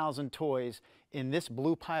 50,000 toys in this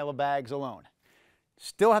blue pile of bags alone.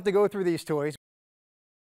 Still have to go through these toys.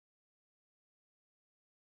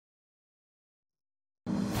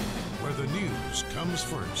 Where the news comes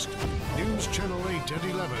first. News Channel 8 at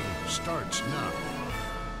 11 starts now.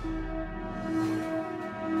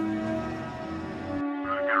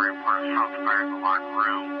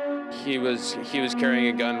 He was carrying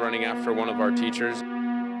a gun, running after one of our teachers.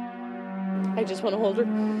 I just want to hold her.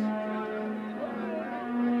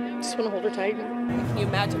 Just want to hold her tight. Can you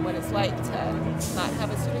imagine what it's like to not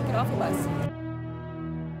have a student get off a bus?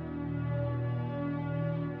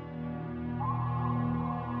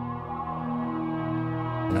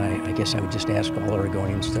 And I guess I would just ask all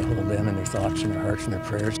Oregonians to hold them in their thoughts and their hearts and their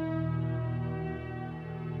prayers.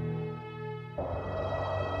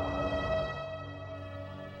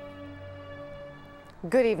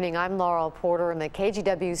 Good evening. I'm Laurel Porter in the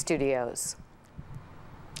KGW studios.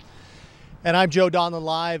 And I'm Joe Donlin,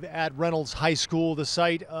 live at Reynolds High School, the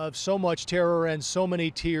site of so much terror and so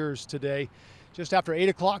many tears today. Just after 8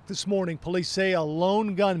 o'clock this morning, police say a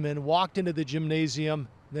lone gunman walked into the gymnasium,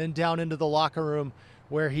 then down into the locker room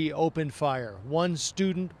where he opened fire. One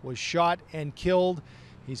student was shot and killed.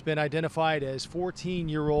 He's been identified as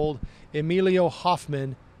 14-year-old Emilio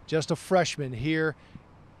Hoffman, just a freshman here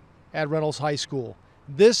at Reynolds High School.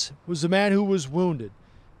 This was the man who was wounded.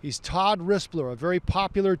 He's Todd Rispler, a very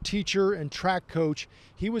popular teacher and track coach.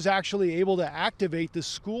 He was actually able to activate the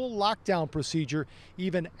school lockdown procedure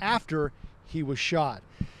even after he was shot.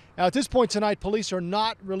 Now, at this point tonight, police are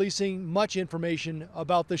not releasing much information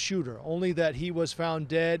about the shooter, only that he was found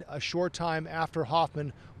dead a short time after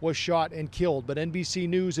Hoffman was shot and killed. But NBC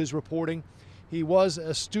News is reporting he was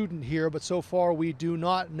a student here, but so far we do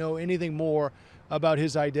not know anything more about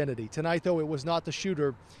his identity. Tonight, though, it was not the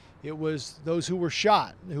shooter. It was those who were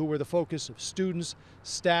shot, who were the focus of students,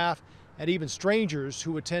 staff, and even strangers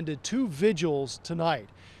who attended 2 vigils tonight.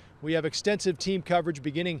 We have extensive team coverage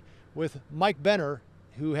beginning with Mike Benner,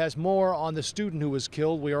 who has more on the student who was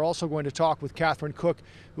killed. We are also going to talk with Catherine Cook,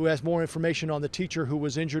 who has more information on the teacher who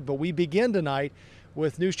was injured. But we begin tonight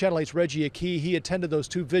with News Channel 8's Reggie Akey. He attended those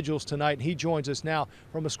 2 vigils tonight, and he joins us now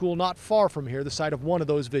from a school not far from here, the site of one of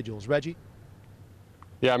those vigils. Reggie?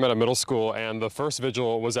 Yeah, I'm at a middle school, and the first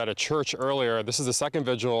vigil was at a church earlier. This is the second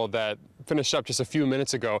vigil that finished up just a few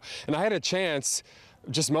minutes ago. And I had a chance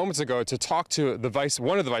just moments ago to talk to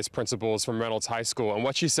one of the vice principals from Reynolds High School, and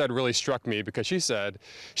what she said really struck me, because she said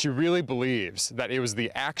she really believes that it was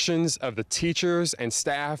the actions of the teachers and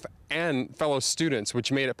staff and fellow students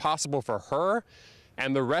which made it possible for her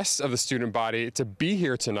and the rest of the student body to be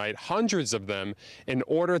here tonight, hundreds of them, in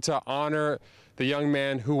order to honor the young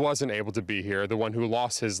man who wasn't able to be here, the one who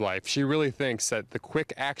lost his life. She really thinks that the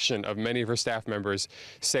quick action of many of her staff members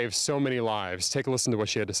saved so many lives. Take a listen to what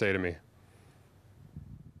she had to say to me.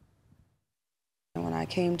 When I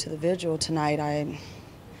came to the vigil tonight, I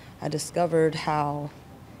discovered how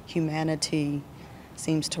humanity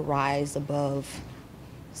seems to rise above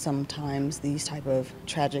sometimes these type of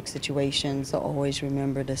tragic situations. So always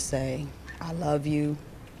remember to say, I love you,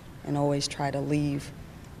 and always try to leave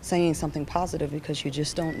saying something positive, because you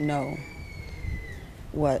just don't know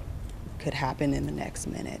what could happen in the next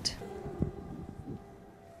minute.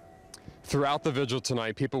 Throughout the vigil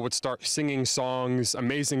tonight, people would start singing songs.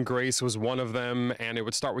 Amazing Grace was one of them, and it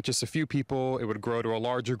would start with just a few people. It would grow to a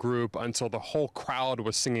larger group until the whole crowd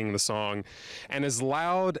was singing the song. And as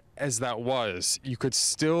loud as that was, you could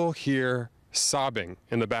still hear sobbing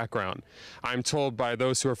in the background. I'm told by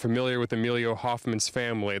those who are familiar with Emilio Hoffman's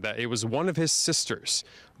family that it was one of his sisters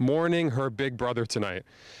mourning her big brother tonight.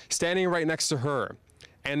 Standing right next to her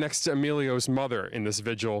and next to Emilio's mother in this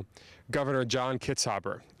vigil, Governor John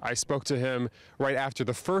Kitzhaber. I spoke to him right after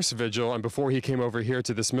the first vigil and before he came over here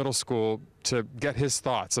to this middle school to get his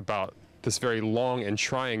thoughts about this very long and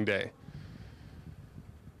trying day.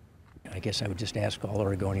 I guess I would just ask all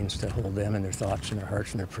Oregonians to hold them in their thoughts and their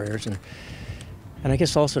hearts and their prayers, and I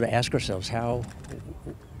guess also to ask ourselves how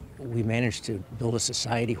we managed to build a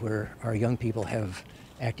society where our young people have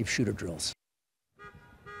active shooter drills.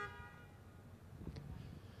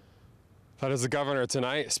 That is the governor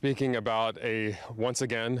tonight speaking about once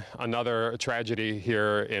again, another tragedy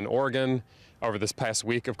here in Oregon. Over this past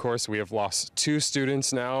week, of course, we have lost 2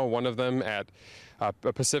 students now, one of them at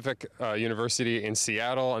Pacific University in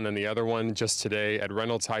Seattle, and then the other one just today at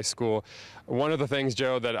Reynolds High School. One of the things,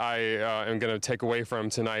 Joe, that I am going to take away from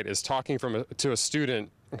tonight is talking to a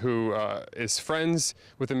student who is friends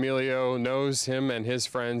with Emilio, knows him and his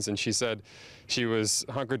friends, and she said she was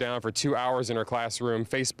hunkered down for 2 hours in her classroom,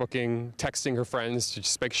 Facebooking, texting her friends to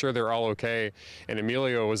just make sure they're all okay, and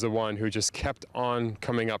Emilio was the one who just kept on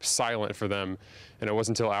coming up silent for them, and it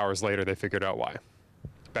wasn't until hours later they figured out why.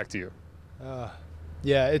 Back to you.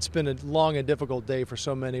 Yeah, it's been a long and difficult day for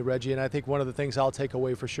so many, Reggie, and I think one of the things I'll take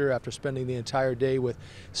away for sure after spending the entire day with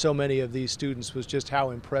so many of these students was just how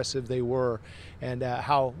impressive they were and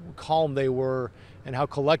how calm they were and how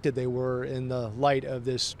collected they were in the light of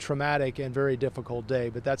this traumatic and very difficult day.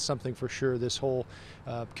 But that's something for sure this whole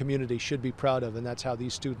community should be proud of, and that's how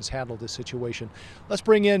these students handled this situation. Let's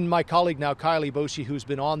bring in my colleague now, Kyle Boshi, who's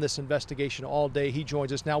been on this investigation all day. He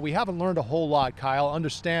joins us now. We haven't learned a whole lot, Kyle,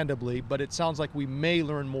 understandably, but it sounds like we may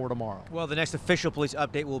learn more tomorrow. Well, the next official police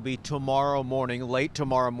update will be tomorrow morning, late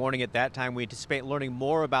tomorrow morning. At that time, we anticipate learning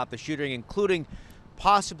more about the shooting, including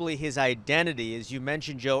possibly his identity. As you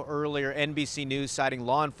mentioned, Joe, earlier, NBC News citing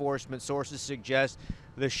law enforcement sources suggest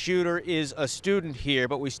the shooter is a student here,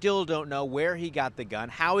 but we still don't know where he got the gun,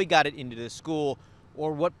 how he got it into the school,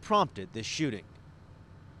 or what prompted the shooting.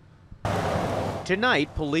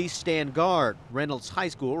 Tonight, police stand guard. Reynolds High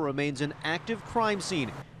School remains an active crime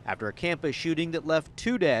scene after a campus shooting that left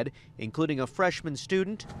 2 dead, including a freshman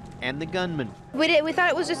student and the gunman. We thought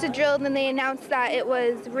it was just a drill, and then they announced that it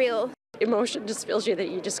was real. Emotion just feels you that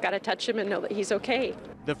you just got to touch him and know that he's okay.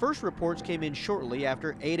 The first reports came in shortly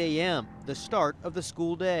after 8 a.m., the start of the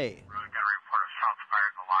school day.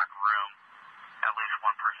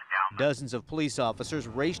 Dozens of police officers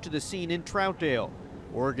raced to the scene in Troutdale.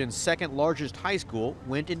 Oregon's second largest high school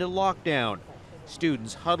went into lockdown.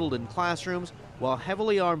 Students huddled in classrooms while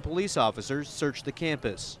heavily armed police officers searched the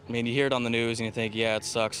campus. I mean, you hear it on the news and you think, yeah, it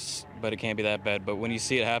sucks, but it can't be that bad. But when you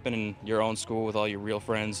see it happen in your own school with all your real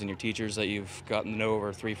friends and your teachers that you've gotten to know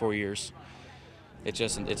over 3-4 years, it's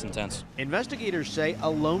intense. Investigators say a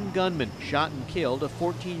lone gunman shot and killed a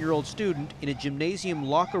 14-year-old student in a gymnasium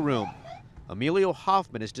locker room. Emilio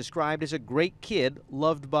Hoffman is described as a great kid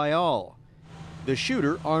loved by all. The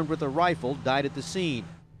shooter, armed with a rifle, died at the scene.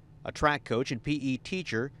 A track coach and PE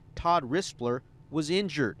teacher, Todd Rispler, was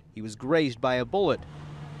injured. He was grazed by a bullet.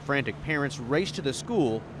 Frantic parents raced to the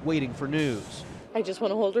school, waiting for news. I just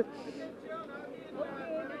want to hold her.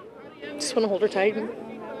 Just want to hold her tight and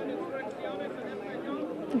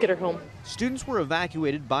get her home. Students were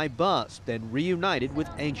evacuated by bus, then reunited with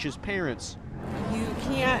anxious parents. You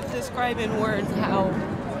can't describe in words how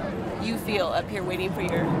you feel up here waiting for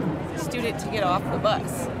your student to get off the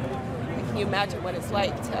bus. Can you imagine what it's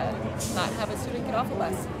like to not have a student get off a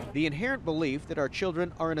bus? The inherent belief that our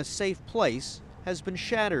children are in a safe place has been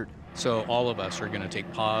shattered. So all of us are going to take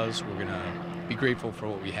pause. We're going to be grateful for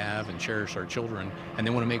what we have and cherish our children, and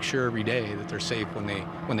they want to make sure every day that they're safe when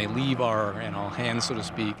they leave our hands, so to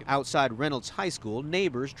speak. Outside Reynolds High School,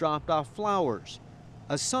 neighbors dropped off flowers,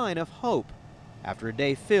 a sign of hope after a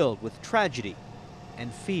day filled with tragedy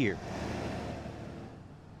and fear.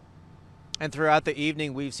 And throughout the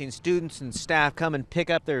evening, we've seen students and staff come and pick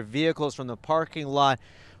up their vehicles from the parking lot.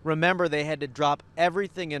 Remember, they had to drop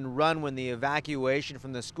everything and run when the evacuation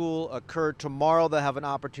from the school occurred. Tomorrow, they'll have an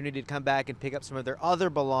opportunity to come back and pick up some of their other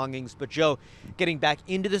belongings. But, Joe, getting back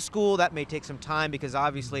into the school, that may take some time because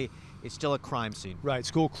obviously it's still a crime scene. Right.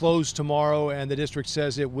 School closed tomorrow, and the district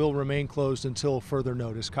says it will remain closed until further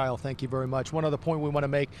notice. Kyle, thank you very much. One other point we want to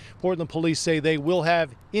make, Portland police say they will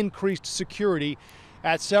have increased security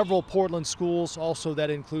at several Portland schools. Also, that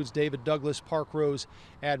includes David Douglas, Park Rose,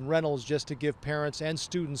 and Reynolds, just to give parents and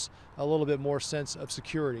students a little bit more sense of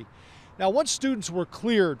security. Now, once students were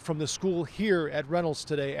cleared from the school here at Reynolds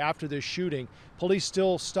today after this shooting, police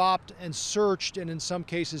still stopped and searched and in some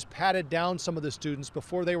cases patted down some of the students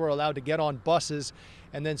before they were allowed to get on buses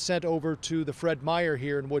and then sent over to the Fred Meyer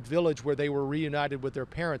here in Wood Village, where they were reunited with their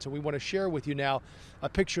parents. And we want to share with you now a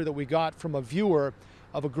picture that we got from a viewer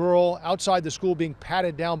of a girl outside the school being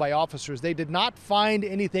patted down by officers. They did not find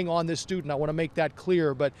anything on this student. I want to make that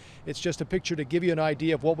clear, but it's just a picture to give you an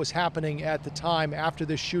idea of what was happening at the time after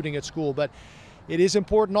this shooting at school. But it is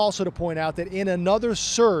important also to point out that in another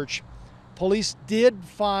search, police did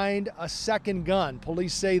find a second gun.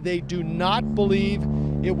 Police say they do not believe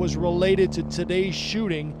it was related to today's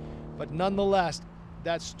shooting, but nonetheless,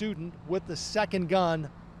 that student with the second gun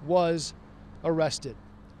was arrested.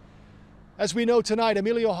 As we know tonight,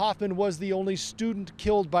 Emilio Hoffman was the only student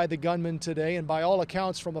killed by the gunman today, and by all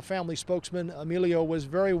accounts from a family spokesman, Emilio was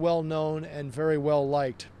very well known and very well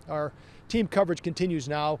liked. Our team coverage continues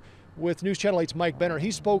now with News Channel 8's Mike Benner. He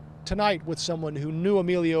spoke tonight with someone who knew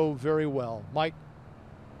Emilio very well. Mike?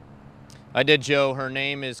 I did, Joe. Her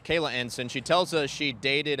name is Kayla Ensign. She tells us she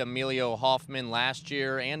dated Emilio Hoffman last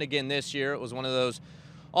year and again this year. It was one of those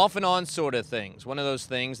off and on sort of things, one of those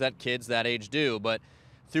things that kids that age do. But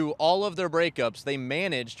through all of their breakups, they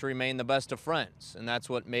managed to remain the best of friends. And that's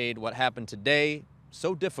what made what happened today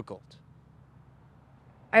so difficult.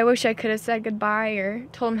 I wish I could have said goodbye or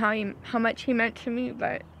told him how much he meant to me,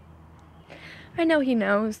 but I know he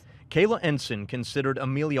knows. Kayla Ensign considered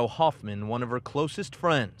Emilio Hoffman one of her closest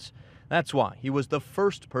friends. That's why he was the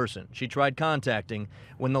first person she tried contacting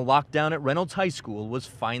when the lockdown at Reynolds High School was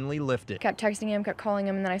finally lifted. Kept texting him, kept calling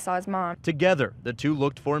him, and then I saw his mom. Together, the two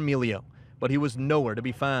looked for Emilio, but he was nowhere to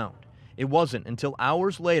be found. It wasn't until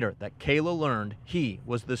hours later that Kayla learned he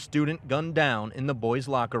was the student gunned down in the boys'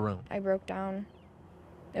 locker room. I broke down.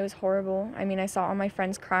 It was horrible. I mean, I saw all my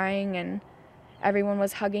friends crying and everyone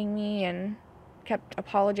was hugging me and kept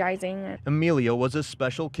apologizing. Emilio was a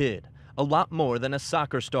special kid, a lot more than a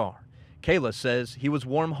soccer star. Kayla says he was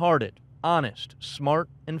warm-hearted, honest, smart,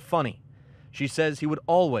 and funny. She says he would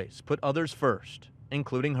always put others first,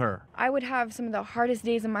 including her. I would have some of the hardest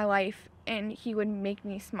days of my life, and he would make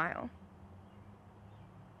me smile.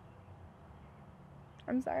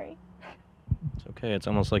 I'm sorry. It's okay. It's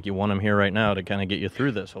almost like you want him here right now to kind of get you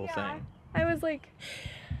through this whole thing. I was like,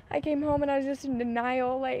 I came home and I was just in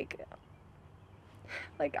denial, like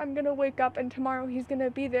I'm gonna wake up and tomorrow he's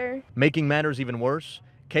gonna be there. Making matters even worse,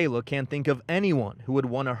 Kayla can't think of anyone who would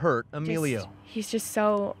want to hurt Emilio. He's just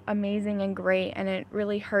so amazing and great, and it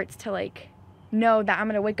really hurts to know that I'm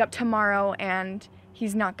gonna wake up tomorrow and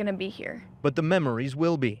he's not gonna be here. But the memories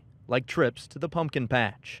will be, like trips to the pumpkin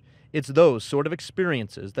patch. It's those sort of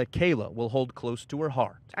experiences that Kayla will hold close to her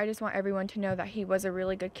heart. I just want everyone to know that he was a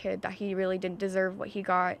really good kid, that he really didn't deserve what he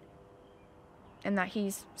got, and that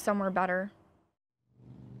he's somewhere better.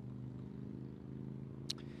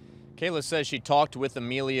 Kayla says she talked with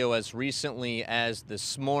Emilio as recently as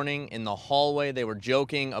this morning in the hallway. They were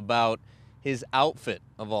joking about his outfit,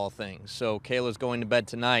 of all things. So Kayla's going to bed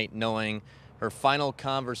tonight knowing her final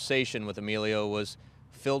conversation with Emilio was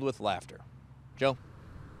filled with laughter. Joe?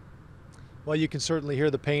 Well, you can certainly hear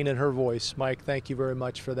the pain in her voice. Mike, thank you very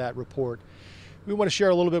much for that report. We want to share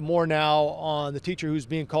a little bit more now on the teacher who's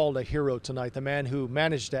being called a hero tonight, the man who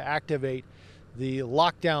managed to activate the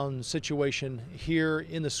lockdown situation here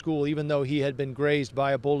in the school, even though he had been grazed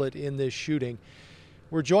by a bullet in this shooting.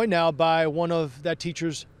 We're joined now by one of that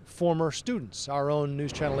teacher's former students. Our own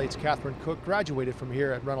News Channel 8's Catherine Cook graduated from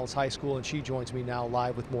here at Reynolds High School, and she joins me now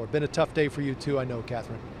live with more. Been a tough day for you too, I know,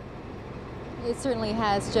 Catherine. It certainly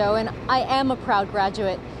has, Joe, and I am a proud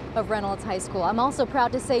graduate of Reynolds High School. I'm also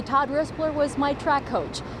proud to say Todd Rispler was my track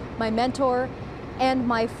coach, my mentor, and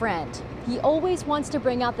my friend. He always wants to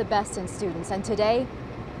bring out the best in students, and today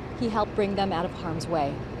he helped bring them out of harm's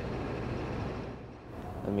way.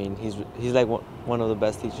 I mean, he's like one of the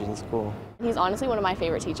best teachers in school. He's honestly one of my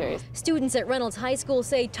favorite teachers. Students at Reynolds High School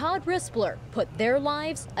say Todd Rispler put their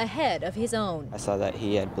lives ahead of his own. I saw that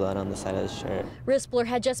he had blood on the side of his shirt. Rispler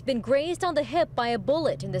had just been grazed on the hip by a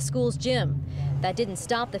bullet in the school's gym. That didn't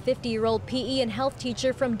stop the 50-year-old PE and health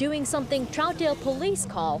teacher from doing something Troutdale police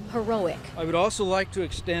call heroic. I would also like to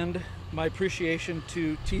extend my appreciation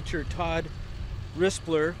to teacher Todd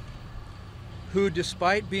Rispler, who,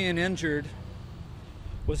 despite being injured,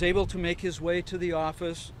 was able to make his way to the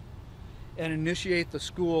office and initiate the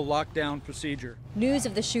school lockdown procedure. News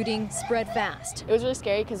of the shooting spread fast. It was really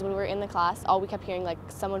scary because when we were in the class, all we kept hearing,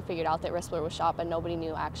 someone figured out that Rispler was shot, but nobody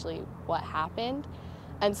knew actually what happened.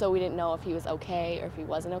 And so we didn't know if he was okay or if he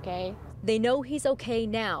wasn't okay. They know he's okay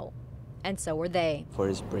now, and so are they. For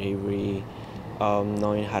his bravery,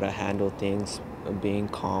 knowing how to handle things, being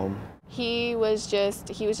calm. He was just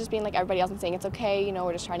being like everybody else and saying, it's okay,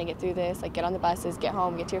 we're just trying to get through this, get on the buses, get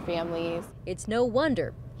home, get to your families. It's no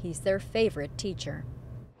wonder he's their favorite teacher.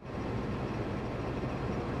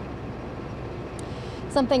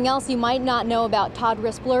 Something else you might not know about Todd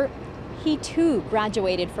Rispler, he too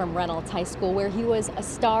graduated from Reynolds High School, where he was a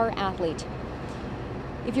star athlete.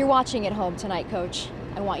 If you're watching at home tonight, Coach,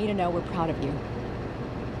 I want you to know we're proud of you.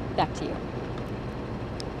 Back to you.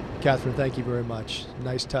 Catherine, thank you very much.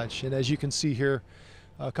 Nice touch. And as you can see here,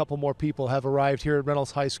 a couple more people have arrived here at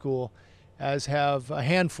Reynolds High School, as have a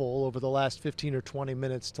handful over the last 15 or 20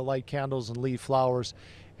 minutes to light candles and leave flowers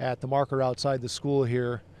at the marker outside the school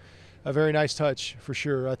here. A very nice touch for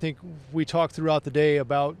sure. I think we talked throughout the day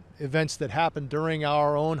about events that happened during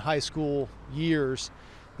our own high school years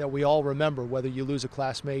that we all remember, whether you lose a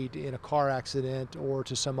classmate in a car accident or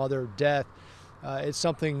to some other death. it's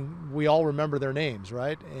something we all remember their names,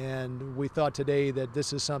 right? And we thought today that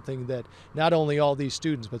this is something that not only all these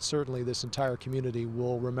students, but certainly this entire community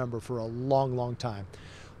will remember for a long, long time.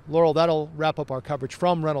 Laurel, that'll wrap up our coverage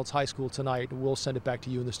from Reynolds High School tonight. We'll send it back to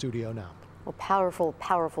you in the studio now. Well, powerful,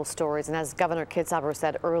 powerful stories. And as Governor Kitzhaber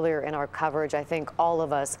said earlier in our coverage, I think all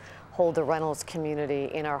of us hold the Reynolds community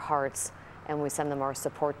in our hearts, and we send them our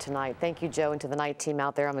support tonight. Thank you, Joe, and to the night team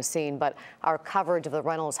out there on the scene. But our coverage of the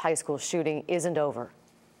Reynolds High School shooting isn't over.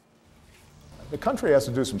 The country has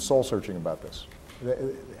to do some soul searching about this.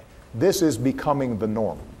 This is becoming the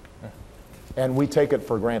norm, and we take it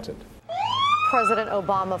for granted. President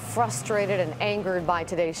Obama frustrated and angered by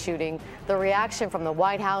today's shooting, the reaction from the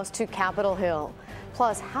White House to Capitol Hill.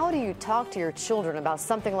 Plus, how do you talk to your children about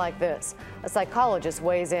something like this? A psychologist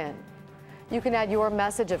weighs in. You can add your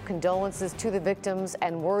message of condolences to the victims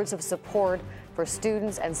and words of support for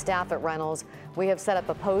students and staff at Reynolds. We have set up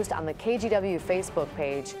a post on the KGW Facebook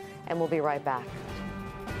page, and we'll be right back.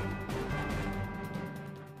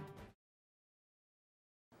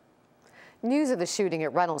 News of the shooting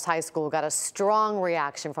at Reynolds High School got a strong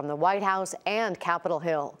reaction from the White House and Capitol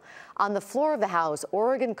Hill. On the floor of the House,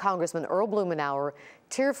 Oregon Congressman Earl Blumenauer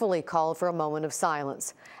tearfully called for a moment of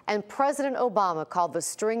silence. And President Obama called the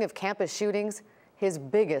string of campus shootings his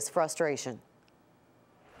biggest frustration.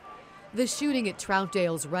 The shooting at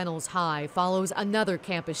Troutdale's Reynolds High follows another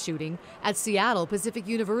campus shooting at Seattle Pacific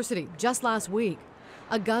University just last week.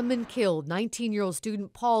 A gunman killed 19-year-old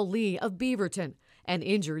student Paul Lee of Beaverton and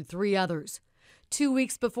injured 3 others. 2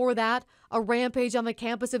 weeks before that, a rampage on the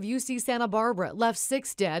campus of UC Santa Barbara left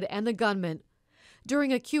 6 dead and the gunman.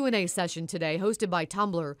 During a Q&A session today hosted by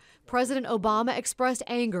Tumblr, President Obama expressed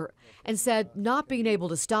anger and said not being able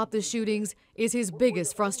to stop the shootings is his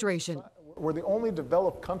biggest frustration. We're the only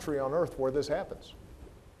developed country on earth where this happens.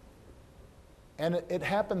 And it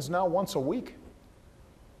happens now once a week.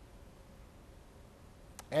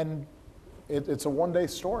 And it's a one-day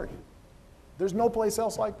story. There's no place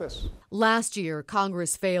else like this. Last year,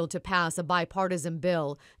 Congress failed to pass a bipartisan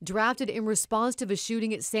bill drafted in response to the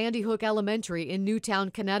shooting at Sandy Hook Elementary in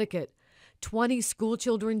Newtown, Connecticut. 20 school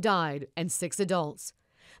children died and 6 adults.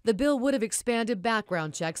 The bill would have expanded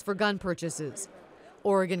background checks for gun purchases.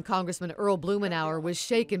 Oregon Congressman Earl Blumenauer was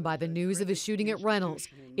shaken by the news of the shooting at Reynolds.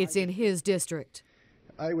 It's in his district.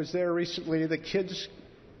 I was there recently. The kids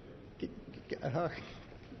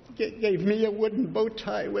gave me a wooden bow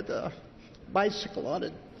tie with a bicycle on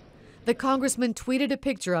it. The congressman tweeted a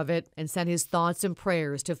picture of it and sent his thoughts and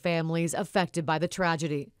prayers to families affected by the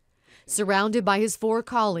tragedy. Surrounded by his 4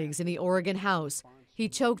 colleagues in the Oregon House, he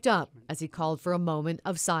choked up as he called for a moment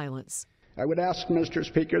of silence. I would ask, Mr.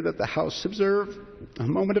 Speaker, that the House observe a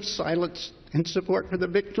moment of silence in support for the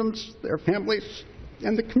victims, their families,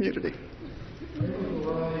 and the community.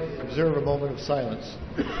 Observe a moment of silence.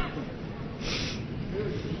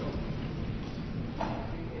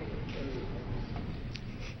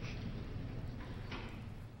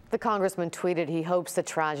 The congressman tweeted he hopes the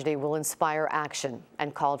tragedy will inspire action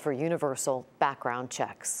and called for universal background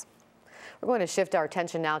checks. We're going to shift our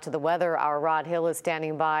attention now to the weather. Our Rod Hill is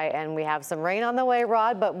standing by, and we have some rain on the way,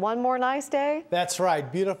 Rod, but one more nice day. That's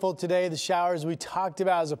right. Beautiful today. The showers we talked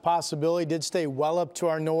about as a possibility did stay well up to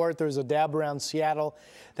our north. There was a dab around Seattle.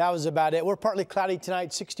 That was about it. We're partly cloudy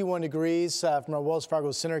tonight, 61 degrees from our Wells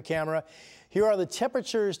Fargo Center camera. Here are the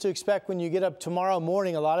temperatures to expect when you get up tomorrow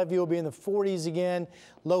morning. A lot of you will be in the 40s again,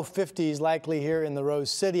 low 50s likely here in the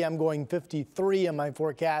Rose City. I'm going 53 in my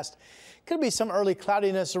forecast. Could be some early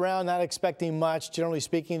cloudiness around, not expecting much. Generally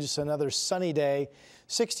speaking, just another sunny day.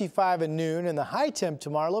 65 at noon, and the high temp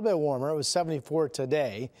tomorrow, a little bit warmer. It was 74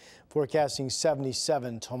 today, forecasting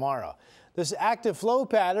 77 tomorrow. This active flow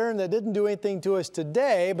pattern that didn't do anything to us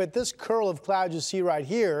today, but this curl of clouds you see right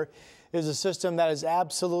here is a system that is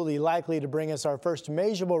absolutely likely to bring us our first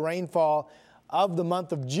measurable rainfall of the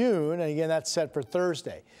month of June. And again, that's set for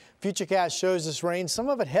Thursday. Futurecast shows this rain, some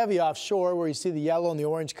of it heavy offshore where you see the yellow and the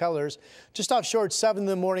orange colors. Just offshore at 7 in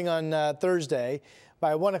the morning on Thursday.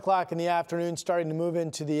 By 1 o'clock in the afternoon, starting to move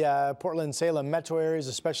into the Portland-Salem metro areas,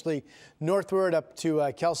 especially northward up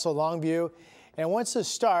to Kelso, Longview. And once this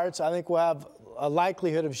starts, I think we'll have a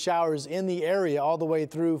likelihood of showers in the area all the way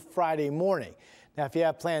through Friday morning. Now, if you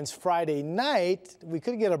have plans Friday night, we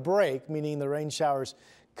could get a break, meaning the rain showers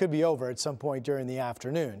could be over at some point during the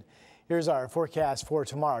afternoon. Here's our forecast for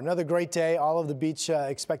tomorrow. Another great day. All of the beach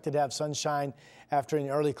expected to have sunshine after any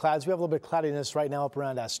early clouds. We have a little bit of cloudiness right now up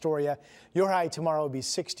around Astoria. Your high tomorrow will be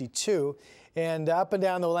 62. And up and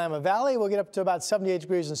down the Willamette Valley, we'll get up to about 78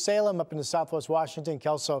 degrees in Salem, up into southwest Washington,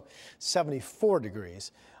 Kelso, 74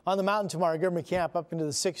 degrees. On the mountain tomorrow, Government Camp up into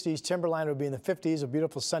the 60s. Timberline will be in the 50s, a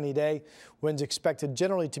beautiful sunny day. Winds expected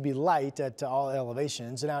generally to be light at all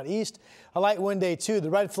elevations. And out east, a light wind day too. The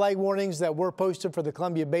red flag warnings that were posted for the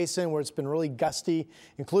Columbia Basin, where it's been really gusty,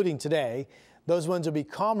 including today, those winds will be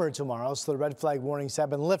calmer tomorrow, so the red flag warnings have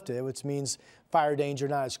been lifted, which means fire danger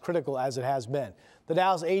not as critical as it has been. The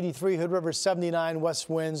Dow's 83, Hood River 79, west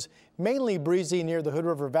winds mainly breezy near the Hood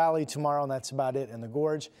River Valley tomorrow, and that's about it in the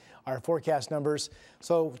gorge. Our forecast numbers.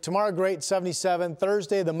 So tomorrow, great, 77.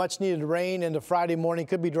 Thursday, the much needed rain into Friday morning.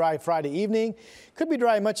 Could be dry Friday evening. Could be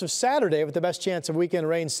dry much of Saturday with the best chance of weekend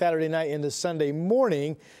rain Saturday night into Sunday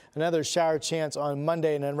morning. Another shower chance on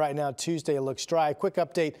Monday, and then right now Tuesday looks dry. Quick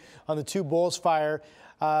update on the Two Bulls fire.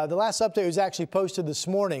 The last update was actually posted this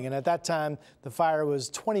morning, and at that time the fire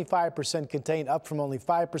was 25% contained, up from only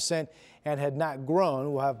 5%, and had not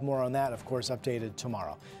grown. We'll have more on that, of course, updated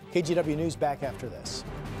tomorrow. KGW News back after this.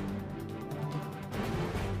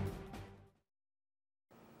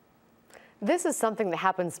 This is something that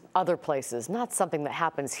happens other places, not something that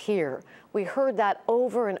happens here. We heard that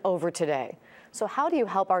over and over today. So how do you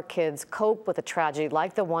help our kids cope with a tragedy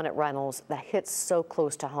like the one at Reynolds that hits so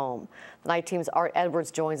close to home? The Night Team's Art Edwards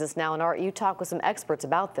joins us now. And Art, you talk with some experts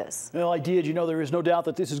about this. Well, I did. You know, there is no doubt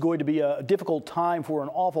that this is going to be a difficult time for an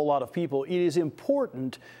awful lot of people. It is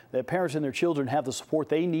important that parents and their children have the support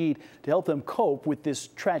they need to help them cope with this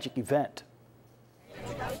tragic event.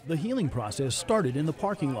 The healing process started in the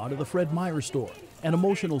parking lot of the Fred Meyer store, an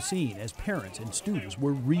emotional scene as parents and students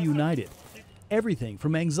were reunited. Everything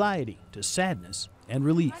from anxiety to sadness and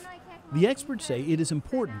relief. The experts say it is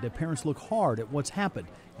important that parents look hard at what's happened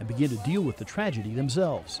and begin to deal with the tragedy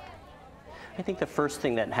themselves. I think the first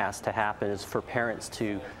thing that has to happen is for parents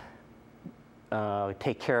to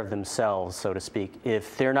take care of themselves, so to speak.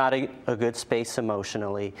 If they're not a good space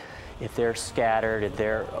emotionally, if they're scattered, if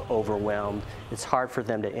they're overwhelmed, it's hard for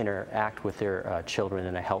them to interact with their children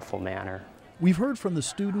in a helpful manner. We've heard from the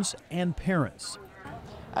students and parents.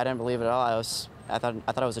 I didn't believe it at all. I thought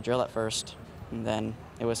it was a drill at first, and then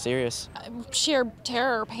it was serious. Sheer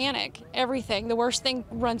terror, panic, everything. The worst thing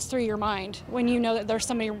runs through your mind when you know that there's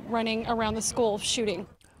somebody running around the school shooting.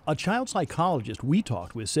 A child psychologist we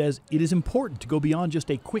talked with says it is important to go beyond just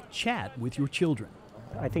a quick chat with your children.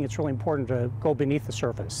 I think it's really important to go beneath the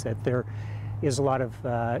surface, that there is a lot of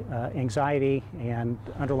anxiety and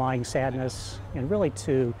underlying sadness, and really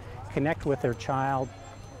to connect with their child.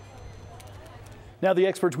 Now, the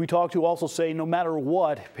experts we talked to also say no matter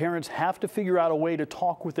what, parents have to figure out a way to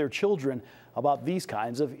talk with their children about these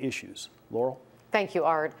kinds of issues. Laurel? Thank you,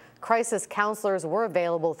 Art. Crisis counselors were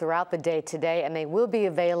available throughout the day today, and they will be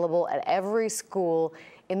available at every school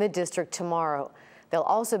in the district tomorrow. They'll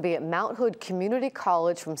also be at Mount Hood Community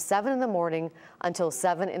College from 7 in the morning until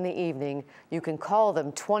 7 in the evening. You can call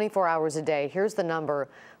them 24 hours a day. Here's the number,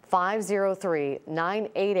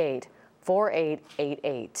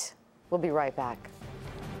 503-988-4888. We'll be right back.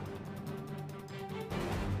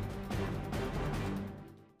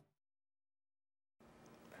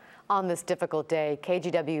 On this difficult day,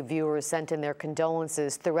 KGW viewers sent in their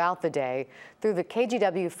condolences throughout the day through the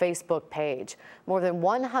KGW Facebook page. More than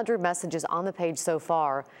 100 messages on the page so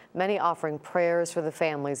far, many offering prayers for the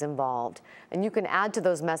families involved. And you can add to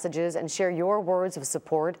those messages and share your words of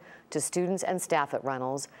support to students and staff at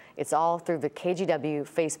Reynolds. It's all through the KGW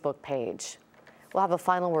Facebook page. We'll have a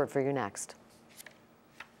final word for you next.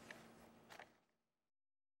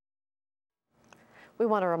 We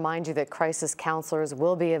want to remind you that crisis counselors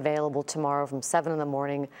will be available tomorrow from 7 in the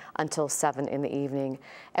morning until 7 in the evening.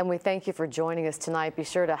 And we thank you for joining us tonight. Be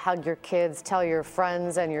sure to hug your kids, tell your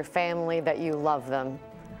friends and your family that you love them.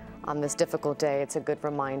 On this difficult day, it's a good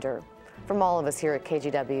reminder. From all of us here at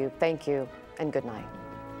KGW, thank you and good night.